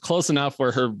it's close enough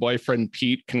where her boyfriend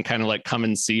Pete can kind of like come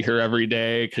and see her every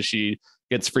day, because she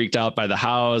gets freaked out by the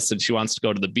house and she wants to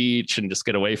go to the beach and just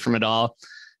get away from it all.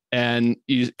 And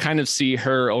you kind of see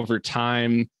her over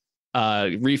time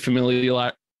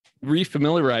refamiliarize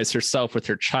herself with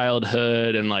her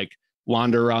childhood and like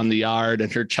wander around the yard,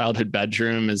 and her childhood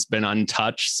bedroom has been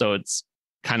untouched. So it's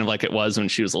kind of like it was when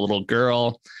she was a little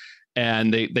girl.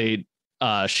 And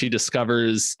she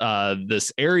discovers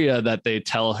this area that they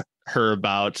tell her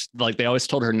about. Like, they always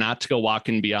told her not to go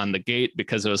walking beyond the gate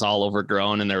because it was all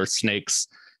overgrown and there were snakes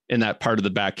in that part of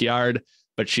the backyard.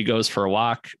 But she goes for a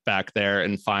walk back there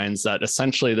and finds that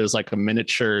essentially there's like a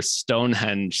miniature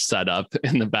Stonehenge set up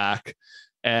in the back.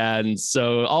 And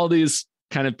so all these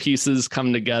kind of pieces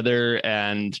come together,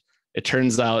 and it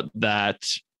turns out that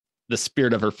the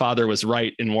spirit of her father was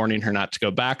right in warning her not to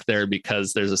go back there,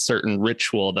 because there's a certain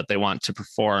ritual that they want to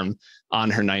perform on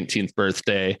her 19th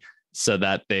birthday so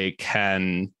that they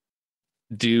can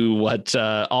do what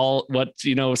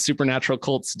supernatural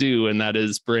cults do, and that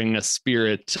is bring a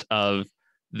spirit of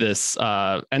this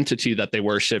entity that they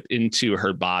worship into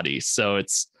her body. So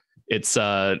it's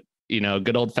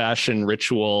good old fashioned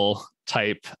ritual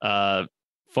type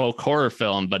folk horror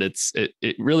film, but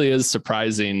it really is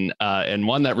surprising, and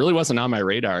one that really wasn't on my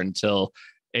radar until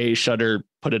Shudder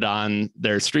put it on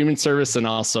their streaming service, and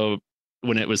also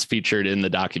when it was featured in the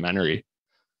documentary.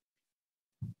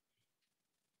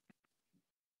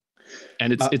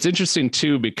 And it's interesting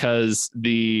too, because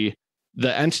the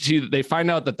entity, they find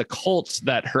out that the cult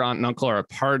that her aunt and uncle are a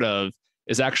part of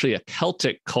is actually a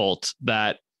Celtic cult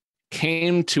that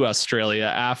came to Australia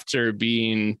after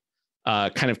being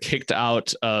kind of kicked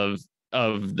out of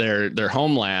their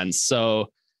homelands. So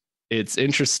it's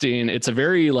interesting. It's a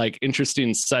very like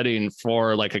interesting setting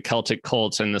for like a Celtic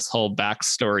cult and this whole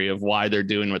backstory of why they're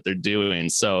doing what they're doing.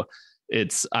 So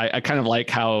I kind of like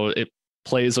how it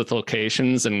plays with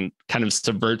locations and kind of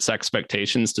subverts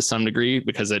expectations to some degree,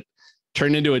 because it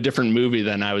turned into a different movie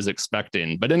than I was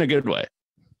expecting, but in a good way.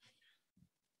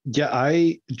 Yeah,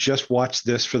 I just watched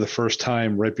this for the first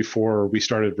time right before we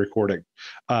started recording.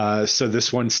 So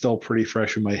this one's still pretty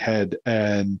fresh in my head.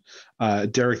 And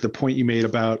Derek, the point you made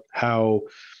about how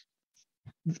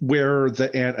where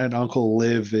the aunt and uncle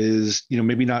live is,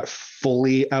 maybe not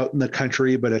fully out in the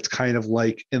country, but it's kind of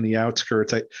like in the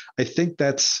outskirts. I think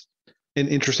that's an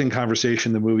interesting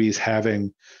conversation the movie is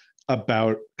having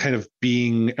about kind of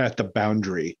being at the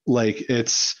boundary. Like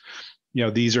it's,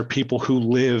 these are people who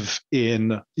live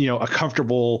in, a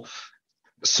comfortable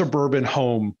suburban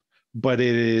home, but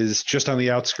it is just on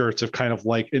the outskirts of kind of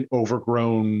like an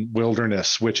overgrown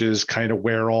wilderness, which is kind of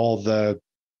where all the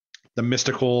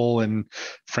mystical and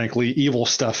frankly evil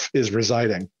stuff is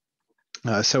residing.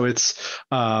 So it's,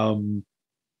 I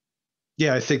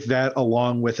think that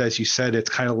along with, as you said, it's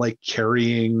kind of like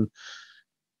carrying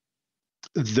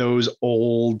those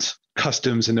old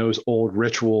customs and those old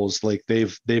rituals. Like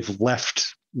they've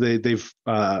left, they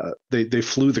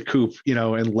flew the coop,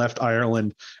 and left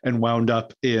Ireland and wound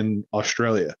up in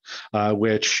Australia,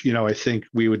 which, I think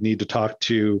we would need to talk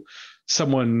to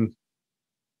someone,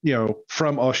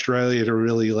 from Australia to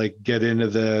really like get into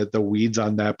the weeds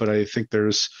on that. But I think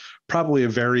there's probably a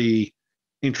very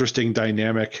interesting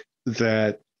dynamic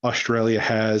that Australia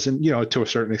has, and, to a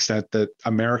certain extent that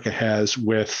America has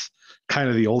with kind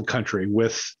of the old country,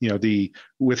 with, the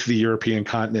European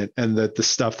continent, and that the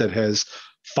stuff that has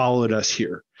followed us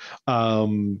here.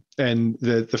 And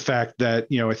the fact that,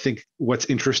 I think what's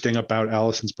interesting about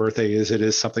Alison's birthday is it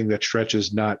is something that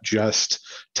stretches not just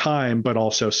time, but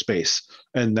also space.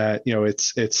 And that,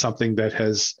 it's something that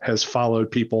has followed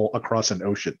people across an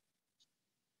ocean.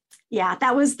 Yeah,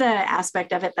 that was the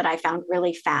aspect of it that I found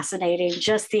really fascinating.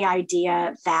 Just the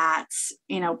idea that,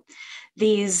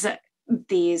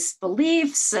 these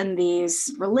beliefs and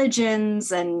these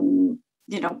religions and,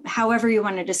 however you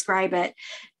want to describe it,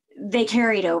 they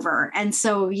carried over. And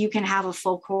so you can have a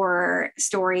folk horror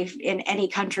story in any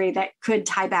country that could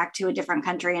tie back to a different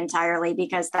country entirely,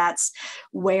 because that's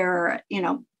where,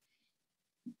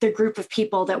 the group of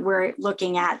people that we're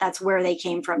looking at, that's where they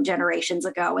came from generations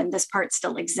ago. And this part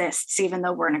still exists, even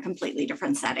though we're in a completely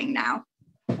different setting now.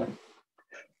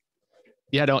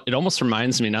 Yeah, it almost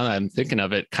reminds me, now that I'm thinking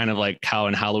of it, kind of like how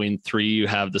in Halloween 3, you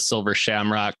have the silver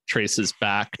shamrock traces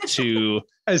back to...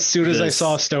 As soon as I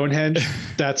saw Stonehenge,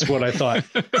 that's what I thought.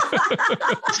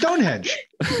 Stonehenge.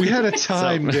 We had a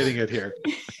time getting it here.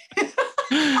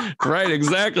 Right,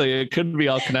 exactly. It could be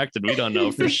all connected. We don't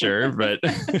know for sure, but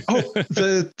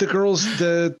the girls,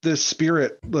 the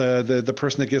spirit, the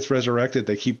person that gets resurrected,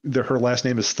 her last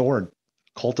name is Thorn.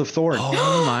 Cult of Thorn.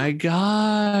 Oh my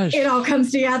gosh! It all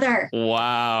comes together.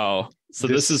 Wow. So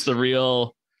this is the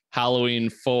real Halloween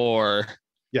 4.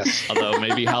 Yes. Although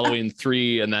maybe Halloween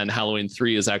 3, and then Halloween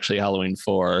 3 is actually Halloween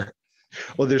 4.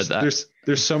 Well,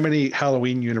 there's so many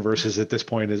Halloween universes at this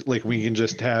point. Is like we can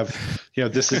just have,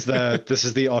 this is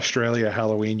the Australia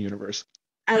Halloween universe.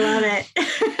 I love it.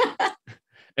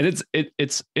 And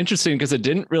it's interesting because it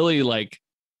didn't really like,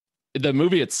 the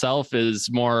movie itself is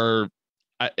more,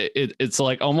 it's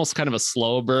like almost kind of a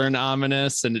slow burn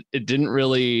ominous, and it didn't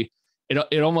really,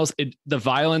 the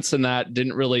violence in that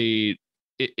didn't really,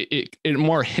 it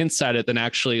more hints at it than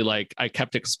actually, like, I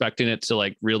kept expecting it to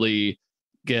like really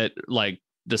get like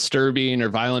disturbing or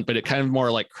violent, but it kind of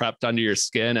more like crept under your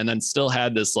skin, and then still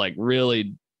had this like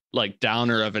really like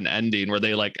downer of an ending where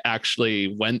they like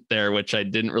actually went there, which I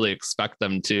didn't really expect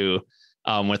them to,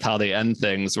 with how they end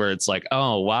things, where it's like,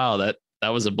 oh wow, that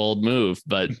was a bold move.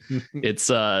 But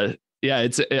I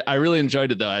really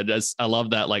enjoyed it though. I love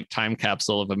that like time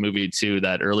capsule of a movie too,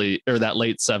 that late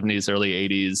 70s, early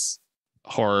 80s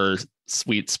horror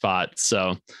sweet spot.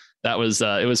 So that was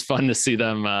it was fun to see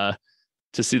them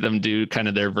do kind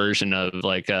of their version of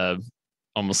like a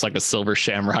almost like a silver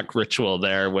shamrock ritual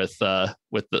there with the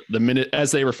minute,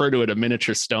 as they refer to it, a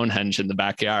miniature Stonehenge in the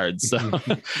backyard. So,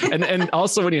 and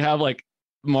also when you have like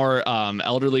more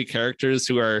elderly characters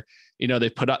who are, they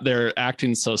put up, they're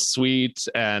acting so sweet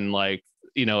and like,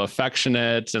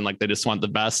 affectionate, and like they just want the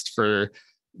best for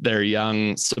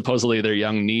supposedly their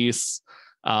young niece.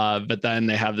 But then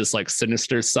they have this like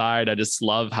sinister side. I just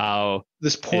love how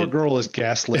this poor girl is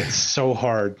gaslit so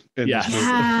hard in this movie.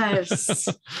 Yes.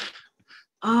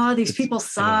 Oh, these people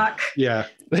suck. Yeah,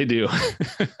 they do.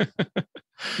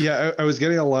 Yeah, I was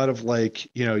getting a lot of like,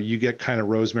 you get kind of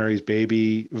Rosemary's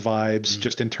Baby vibes,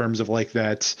 just in terms of like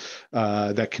that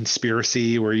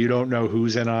conspiracy where you don't know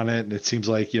who's in on it, and it seems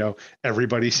like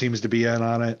everybody seems to be in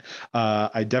on it.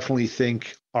 I definitely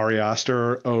think Ari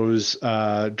Aster owes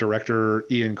director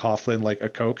Ian Coughlin like a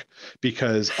Coke,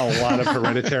 because a lot of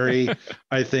Hereditary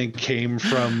I think came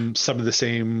from some of the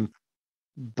same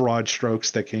broad strokes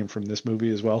that came from this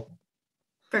movie as well.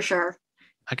 For sure.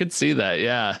 I could see that.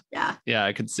 Yeah.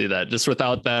 I could see that, just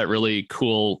without that really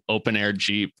cool open air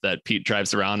Jeep that Pete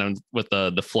drives around and with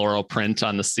the floral print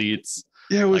on the seats.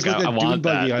 Yeah, it was like a dune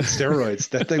buggy on steroids.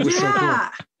 That thing was so cool.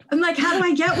 I'm like, how do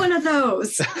I get one of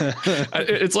those?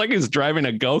 It's like he's driving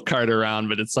a go-kart around,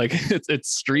 but it's like it's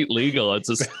street legal. It's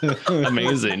just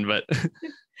amazing. But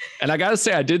and I gotta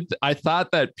say, I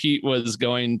thought that Pete was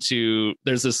going to,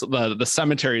 there's the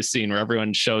cemetery scene where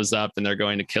everyone shows up and they're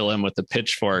going to kill him with a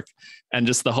pitchfork, and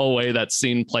just the whole way that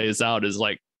scene plays out is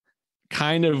like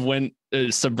kind of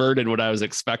subverted what I was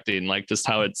expecting, like just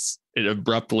how it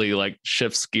abruptly like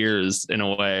shifts gears in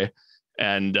a way.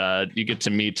 And you get to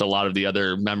meet a lot of the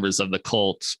other members of the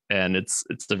cult, and it's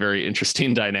a very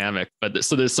interesting dynamic. But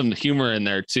so there's some humor in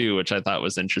there too, which I thought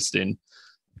was interesting.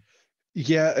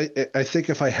 Yeah, I think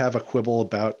if I have a quibble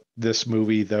about this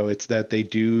movie, though, it's that they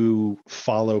do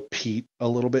follow Pete a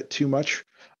little bit too much.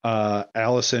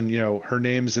 Alison, her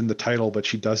name's in the title, but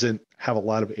she doesn't have a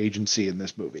lot of agency in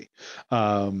this movie.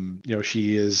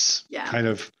 She is kind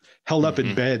of held up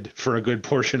in bed for a good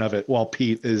portion of it, while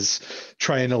Pete is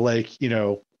trying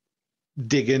to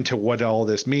dig into what all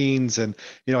this means. And,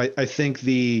 I think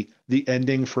the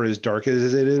ending, for as dark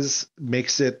as it is,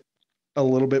 makes it a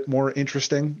little bit more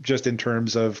interesting, just in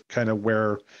terms of kind of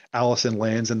where Alison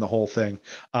lands in the whole thing.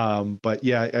 But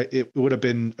yeah, it would have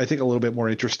been, I think, a little bit more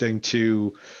interesting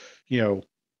to,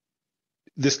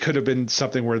 this could have been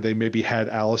something where they maybe had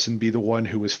Alison be the one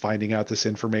who was finding out this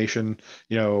information.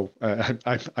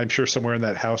 I'm sure somewhere in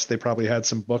that house they probably had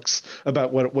some books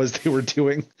about what it was they were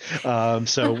doing.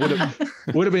 So would have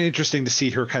been interesting to see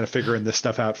her kind of figuring this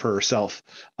stuff out for herself.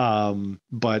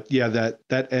 But yeah,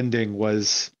 that ending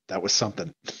was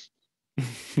something.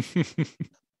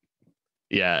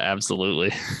 Yeah,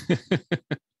 absolutely.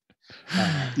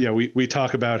 We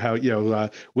talk about how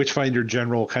Witchfinder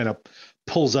General kind of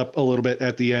pulls up a little bit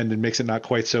at the end and makes it not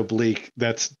quite so bleak.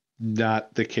 That's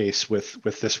not the case with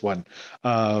this one.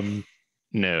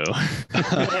 No.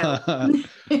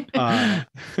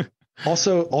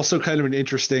 Also kind of an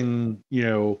interesting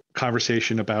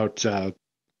conversation about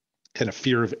kind of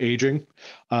fear of aging,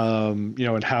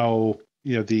 and how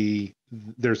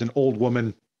there's an old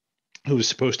woman who's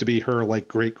supposed to be her like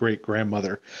great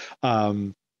grandmother,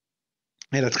 and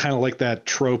it's kind of like that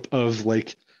trope of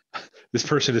like, this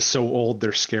person is so old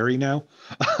they're scary now.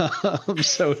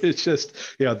 So it's just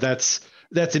that's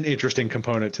an interesting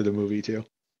component to the movie too.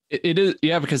 It is,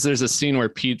 yeah, because there's a scene where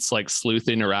Pete's like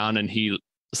sleuthing around, and he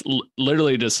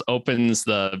literally just opens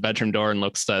the bedroom door and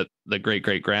looks at the great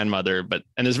grandmother,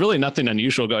 and there's really nothing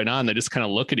unusual going on. They just kind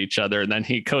of look at each other, and then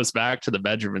he goes back to the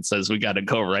bedroom and says, "We got to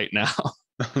go right now."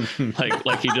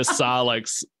 like he just saw, like,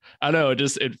 I don't know,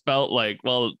 it felt like,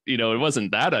 well, it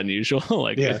wasn't that unusual.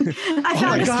 Like, I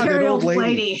found this scary old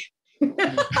lady.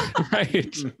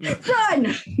 Right.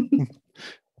 Run.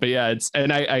 But yeah,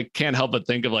 and I can't help but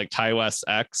think of like Ty West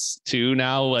X too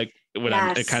now, like when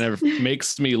it kind of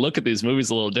makes me look at these movies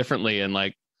a little differently. And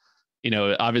like,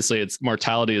 obviously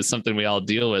mortality is something we all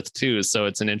deal with too. So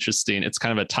it's it's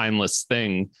kind of a timeless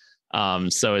thing.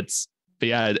 But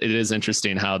yeah, it is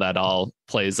interesting how that all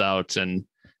plays out. And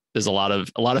there's a lot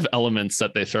of elements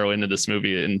that they throw into this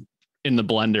movie in the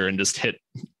blender and just hit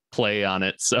play on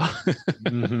it. So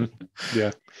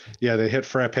yeah, they hit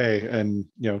frappe, and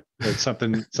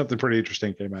something pretty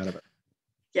interesting came out of it.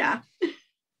 Yeah.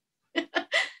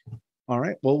 All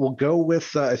right, well, we'll go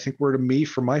with I think we're to me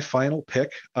for my final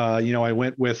pick. I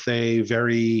went with a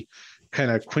very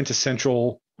kind of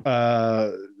quintessential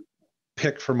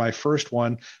pick for my first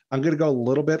one. I'm going to go a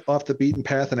little bit off the beaten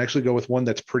path and actually go with one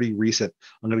that's pretty recent.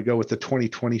 I'm going to go with the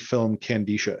 2020 film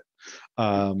Kandisha.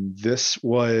 This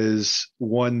was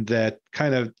one that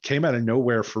kind of came out of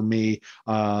nowhere for me,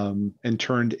 and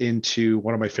turned into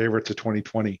one of my favorites of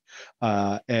 2020.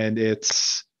 And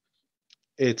it's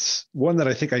one that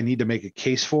I think I need to make a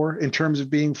case for in terms of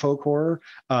being folk horror.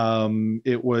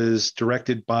 It was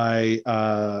directed by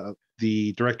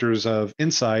the directors of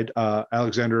Inside,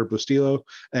 Alexander Bustillo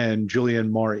and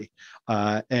Julian Maury.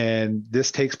 And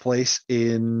this takes place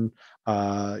in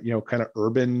kind of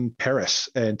urban Paris,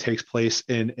 and takes place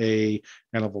in a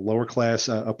kind of a lower class,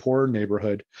 a poorer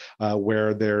neighborhood,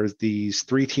 where there's these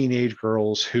three teenage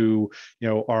girls who,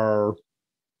 are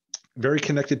very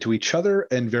connected to each other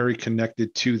and very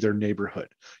connected to their neighborhood.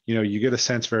 You get a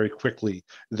sense very quickly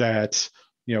that,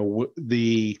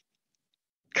 the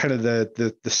kind of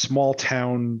the small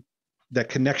town, that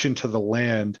connection to the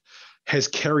land has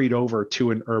carried over to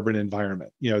an urban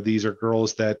environment. These are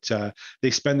girls that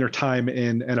they spend their time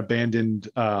in an abandoned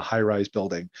high-rise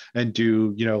building and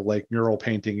do, like mural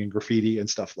painting and graffiti and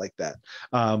stuff like that.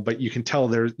 But you can tell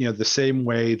there's, the same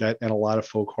way that in a lot of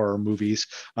folk horror movies,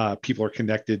 people are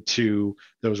connected to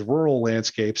those rural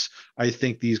landscapes. I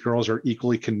think these girls are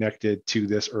equally connected to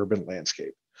this urban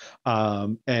landscape.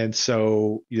 And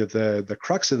so, the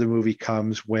crux of the movie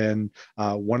comes when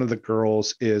one of the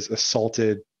girls is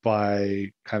assaulted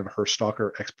by kind of her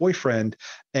stalker ex-boyfriend,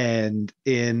 and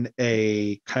in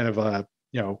a kind of a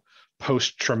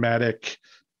post-traumatic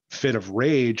fit of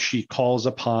rage, she calls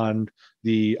upon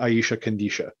the Aisha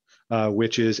Kandisha,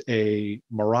 which is a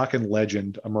Moroccan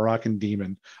legend, a Moroccan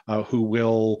demon, who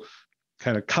will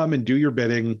kind of come and do your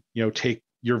bidding, take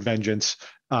your vengeance.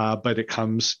 But it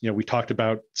comes, we talked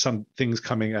about some things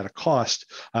coming at a cost.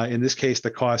 In this case, the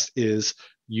cost is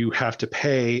you have to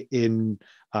pay in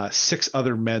 6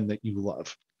 other men that you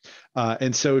love.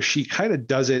 And so she kind of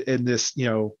does it in this,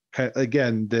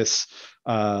 again, this,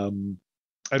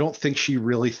 I don't think she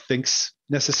really thinks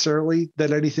necessarily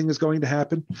that anything is going to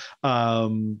happen,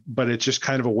 but it's just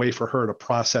kind of a way for her to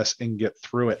process and get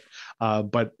through it.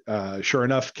 But sure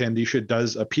enough, Kandisha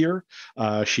does appear.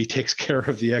 She takes care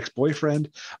of the ex-boyfriend,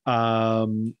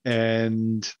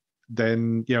 and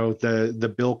then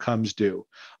the bill comes due,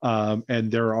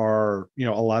 and there are a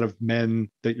lot of men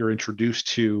that you're introduced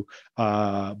to,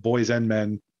 boys and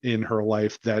men in her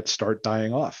life, that start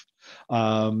dying off.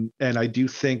 And I do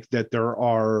think that there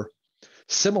are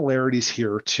similarities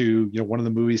here to one of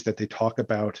the movies that they talk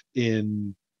about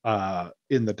in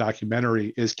the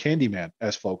documentary is Candyman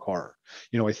as folk horror.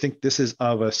 I think this is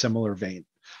of a similar vein.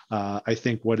 I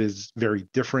think what is very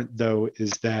different, though,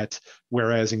 is that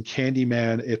whereas in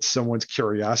Candyman, it's someone's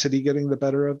curiosity getting the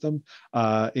better of them,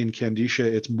 in Kandisha,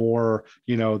 it's more,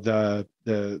 the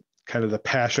kind of the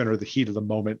passion or the heat of the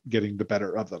moment getting the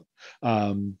better of them.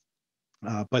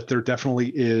 But there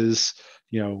definitely is,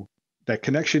 that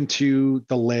connection to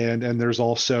the land, and there's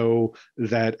also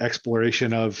that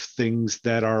exploration of things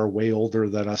that are way older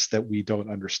than us that we don't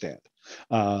understand.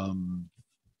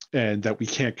 And that we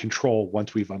can't control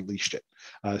once we've unleashed it.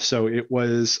 So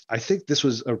I think this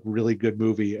was a really good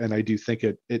movie, and I do think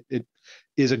it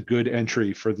is a good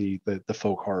entry for the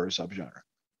folk horror subgenre.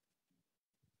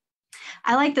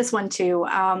 I like this one too.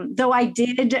 Though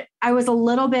I was a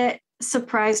little bit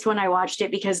surprised when I watched it,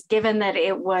 because given that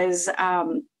it was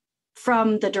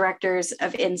from the directors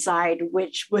of Inside,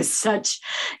 which was such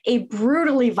a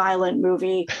brutally violent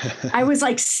movie, I was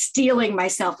like steeling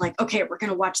myself, like, okay, we're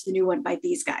going to watch the new one by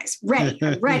these guys.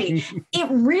 I'm ready. It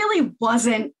really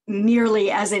wasn't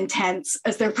nearly as intense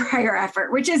as their prior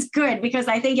effort, which is good because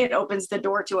I think it opens the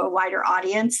door to a wider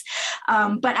audience.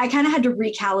 But I kind of had to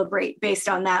recalibrate based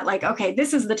on that. Like, okay,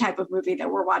 this is the type of movie that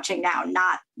we're watching now,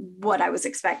 not what I was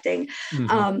expecting.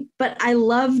 Mm-hmm. But I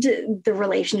loved the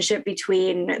relationship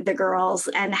between the girls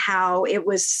and how it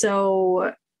was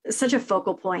such a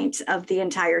focal point of the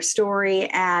entire story,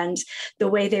 and the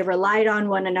way they relied on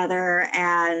one another,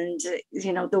 and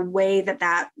the way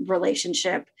that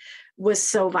relationship was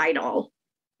so vital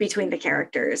between the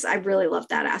characters. I really loved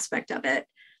that aspect of it.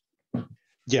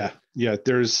 Yeah.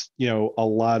 There's a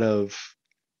lot of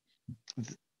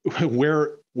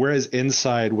whereas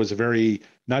Inside was a very,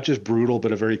 not just brutal,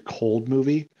 but a very cold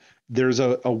movie. There's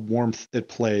a warmth at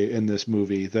play in this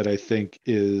movie that I think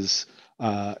is,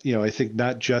 I think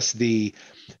not just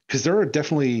because there are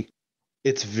definitely,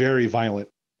 it's very violent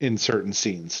in certain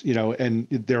scenes, and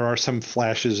there are some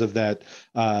flashes of that,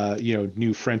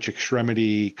 new French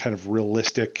extremity kind of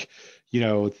realistic,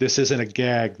 this isn't a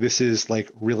gag, this is like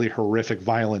really horrific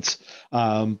violence.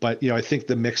 But, I think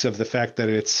the mix of the fact that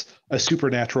it's a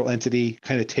supernatural entity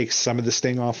kind of takes some of the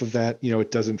sting off of that.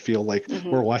 It doesn't feel like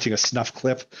we're watching a snuff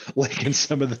clip like in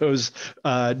some of those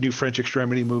new French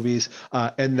extremity movies.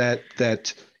 And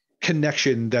that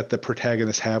connection that the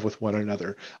protagonists have with one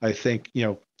another, I think,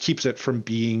 keeps it from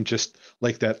being just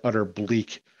like that utter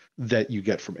bleak that you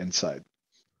get from Inside.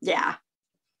 Yeah.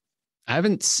 I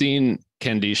haven't seen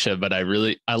Kandisha, but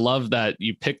I love that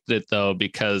you picked it though,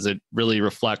 because it really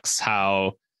reflects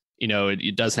how,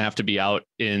 it doesn't have to be out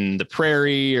in the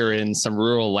prairie or in some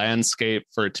rural landscape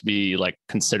for it to be like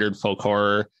considered folk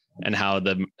horror, and how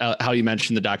how you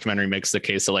mentioned the documentary makes the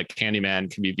case that like Candyman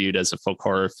can be viewed as a folk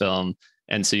horror film.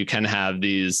 And so you can have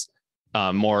these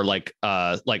more like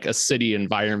a city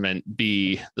environment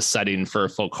be the setting for a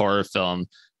folk horror film,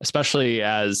 especially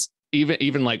as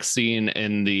even like seen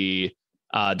in the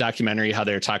documentary, how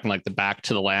they're talking like the back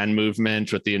to the land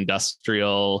movement with the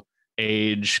industrial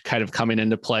age kind of coming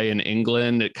into play in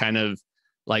England. It kind of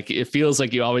like, it feels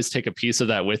like you always take a piece of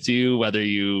that with you, whether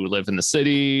you live in the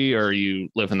city or you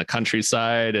live in the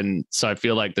countryside. And so I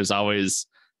feel like there's always,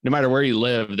 no matter where you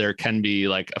live, there can be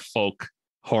like a folk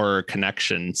horror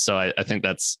connection. So I think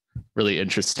that's really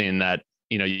interesting that,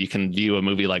 you can view a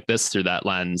movie like this through that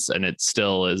lens and it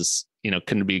still is,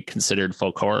 can be considered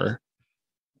folk horror.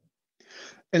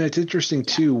 And it's interesting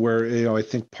too, where, I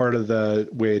think part of the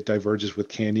way it diverges with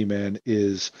Candyman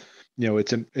is,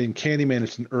 it's in Candyman,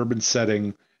 it's an urban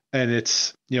setting, and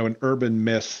it's, an urban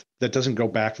myth that doesn't go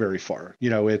back very far.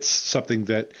 It's something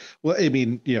that, well, I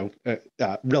mean,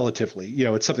 relatively,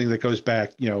 it's something that goes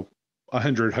back,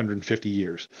 100, 150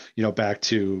 years, back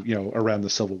to, around the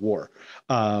Civil War.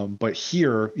 But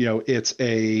here, it's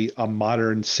a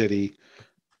modern city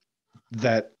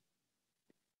that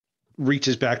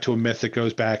reaches back to a myth that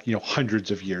goes back,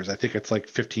 hundreds of years. I think it's like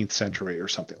 15th century or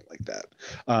something like that.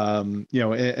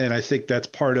 And I think that's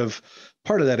part of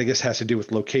that, I guess, has to do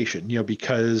with location,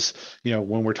 because,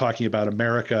 when we're talking about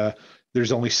America,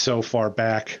 there's only so far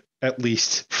back, at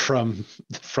least from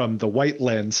the white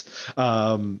lens,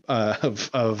 of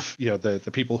the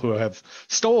people who have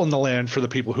stolen the land for the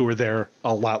people who were there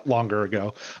a lot longer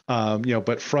ago.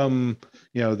 But from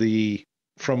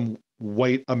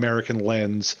white American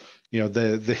lens,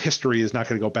 the history is not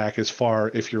going to go back as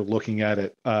far if you're looking at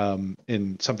it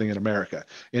in something in America.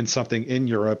 In something in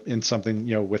Europe, in something,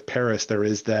 with Paris, there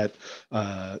is that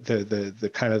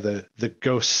the kind of the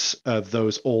ghosts of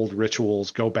those old rituals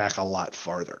go back a lot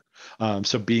farther.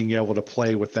 So being able to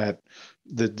play with that,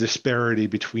 the disparity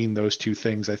between those two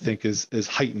things, I think is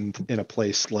heightened in a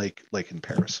place like in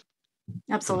Paris.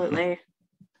 Absolutely.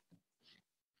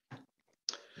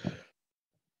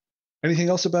 Anything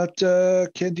else about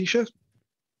Kandisha?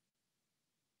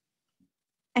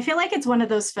 I feel like it's one of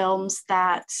those films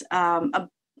that a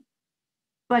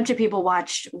bunch of people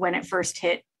watched when it first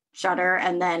hit Shudder,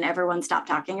 and then everyone stopped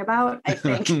talking about. I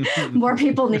think more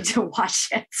people need to watch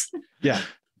it. Yeah.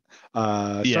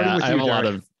 Yeah, I have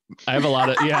a lot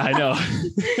of, yeah, I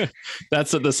know.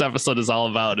 That's what this episode is all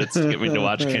about. It's to get me to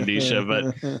watch Kandisha,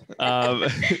 but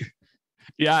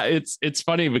yeah, it's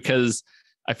funny because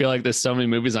I feel like there's so many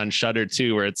movies on Shudder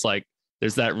too, where it's like,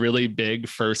 there's that really big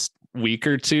first week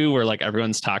or two where like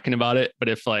everyone's talking about it. But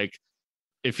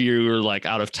if you're like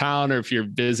out of town or if you're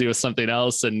busy with something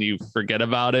else and you forget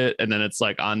about it, and then it's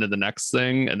like on to the next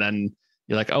thing. And then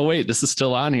you're like, oh wait, this is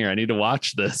still on here. I need to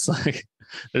watch this. Like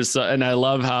and I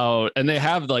love how, and they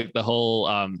have like the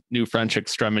whole New French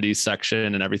Extremity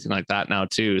section and everything like that now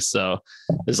too. So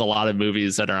there's a lot of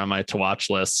movies that are on my to watch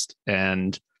list.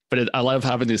 But I love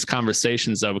having these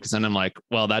conversations though, because then I'm like,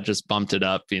 well, that just bumped it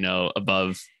up,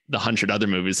 above the 100 other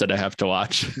movies that I have to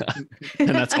watch. And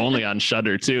that's only on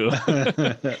Shudder too.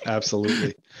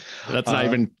 Absolutely. That's not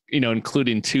even,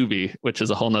 including Tubi, which is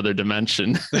a whole nother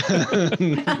dimension.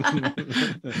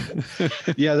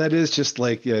 Yeah, that is just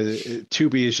like,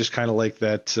 Tubi is just kind of like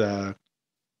that.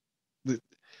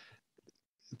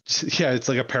 Yeah, it's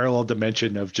like a parallel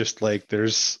dimension of just like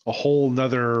there's a whole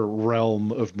nother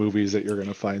realm of movies that you're going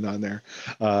to find on there.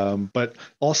 But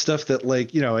all stuff that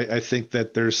like, I think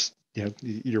that there's,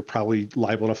 you're probably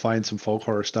liable to find some folk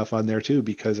horror stuff on there too,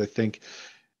 because I think,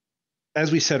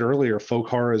 as we said earlier, folk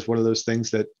horror is one of those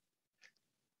things that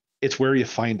it's where you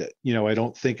find it. I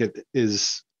don't think it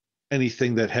is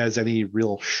anything that has any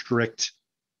real strict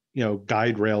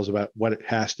guide rails about what it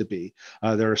has to be.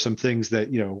 There are some things that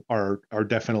are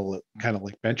definitely kind of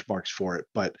like benchmarks for it,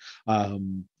 but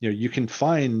you can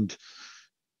find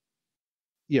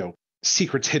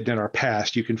secrets hidden in our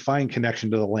past. You can find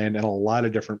connection to the land in a lot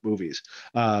of different movies.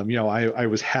 I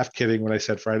was half kidding when I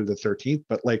said Friday the 13th,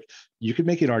 but like you could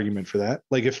make an argument for that.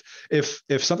 Like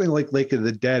if something like Lake of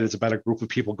the Dead is about a group of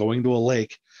people going to a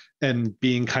lake and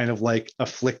being kind of like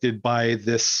afflicted by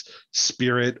this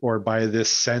spirit or by this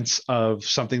sense of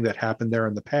something that happened there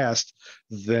in the past,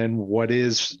 then what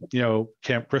is,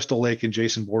 Camp Crystal Lake and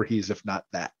Jason Voorhees, if not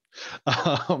that?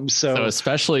 So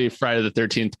especially Friday the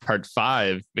 13th part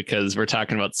 5, because we're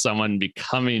talking about someone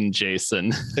becoming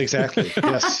Jason. Exactly.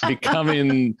 Yes.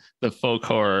 Becoming the folk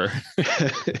horror.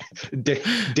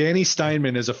 Danny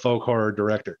Steinman is a folk horror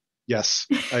director. Yes,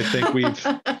 I think we've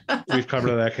come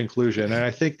to that conclusion, and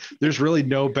I think there's really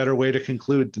no better way to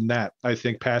conclude than that. I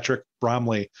think Patrick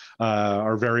Bromley,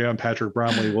 our very own Patrick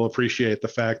Bromley, will appreciate the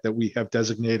fact that we have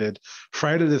designated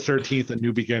Friday the 13th a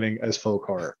new beginning as folk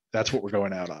horror. That's what we're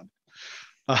going out on.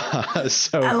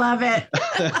 So I love it.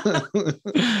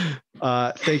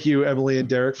 Thank you, Emily and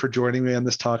Derek, for joining me on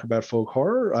this talk about folk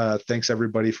horror. Thanks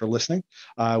everybody for listening.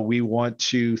 We want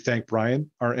to thank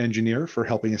Bryan, our engineer, for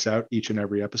helping us out each and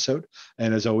every episode.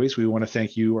 And as always, we want to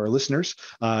thank you, our listeners,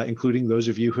 including those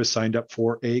of you who signed up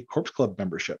for a Corpse Club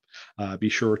membership. Be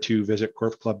sure to visit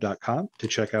corpseclub.com to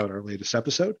check out our latest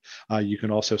episode. You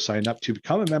can also sign up to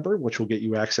become a member, which will get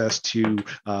you access to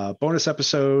bonus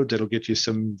episodes. It'll get you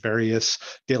some various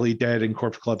Daily Dead and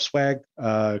Corpse Club swag,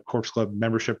 Corpse Club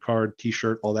membership card,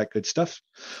 t-shirt, all that good stuff.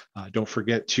 Don't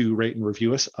forget to rate and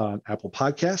review us on Apple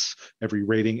Podcasts. Every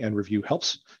rating and review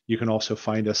helps. You can also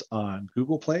find us on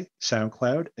Google Play,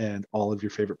 SoundCloud, and all of your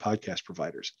favorite podcast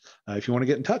providers. If you want to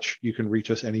get in touch, you can reach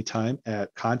us anytime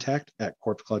at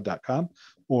contact@corpseclub.com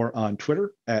or on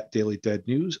Twitter @Daily Dead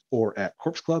News or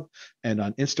 @Corpse Club, and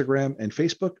on Instagram and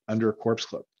Facebook under Corpse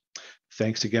Club.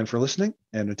 Thanks again for listening,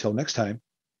 and until next time,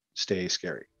 stay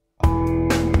scary.